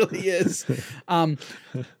 It really is.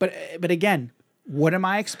 But again, what am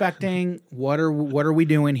I expecting? What are we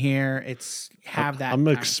doing here? I'm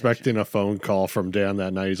expecting a phone call from Dan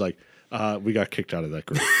that night. He's like, we got kicked out of that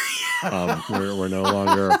group. We're no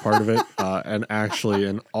longer a part of it. And actually,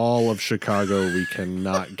 in all of Chicago, we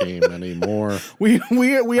cannot game anymore. We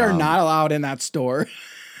are not allowed in that store.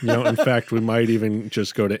 In fact, we might even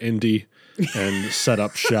just go to Indy and set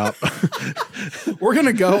up shop. We're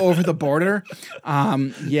gonna go over the border. We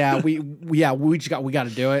got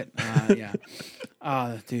to do it.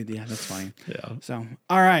 Dude, that's funny. So,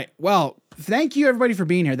 all right. Well, thank you everybody for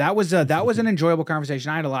being here. That was an enjoyable conversation.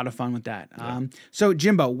 I had a lot of fun with that. So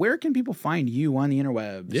Jimbo, where can people find you on the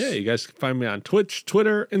interwebs? You guys can find me on Twitch,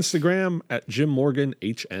 Twitter, Instagram at Jim Morgan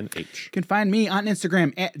HNH. You can find me on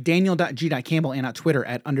Instagram at Daniel.G.Campbell and on Twitter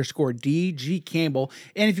at _DG Campbell.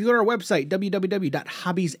 And if you go to our website,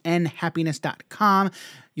 www.hobbiesandhappiness.com,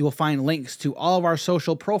 you will find links to all of our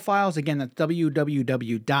social profiles. Again, that's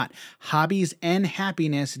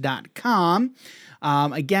www.hobbiesandhappiness.com.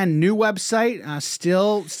 Again, new website,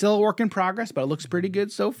 still a work in progress, but it looks pretty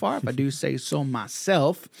good so far, if I do say so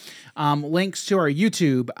myself. Links to our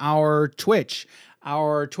YouTube, our Twitch,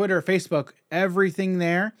 our Twitter, Facebook, everything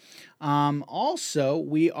there. Also,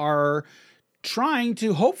 we are trying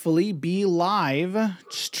to hopefully be live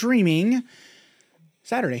streaming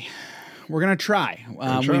Saturday. We're gonna try.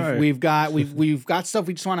 We've got stuff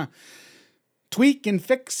we just want to tweak and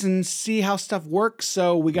fix and see how stuff works.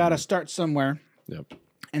 So we got to start somewhere. Yep.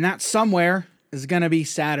 And that somewhere is going to be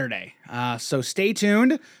Saturday. So stay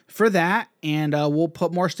tuned for that. And we'll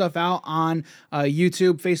put more stuff out on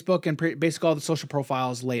YouTube, Facebook, and basically all the social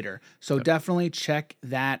profiles later. So definitely check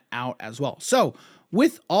that out as well. So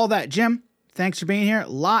with all that, Jim, thanks for being here. A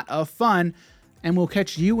lot of fun. And we'll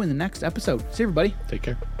catch you in the next episode. See you, everybody. Take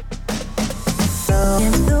care.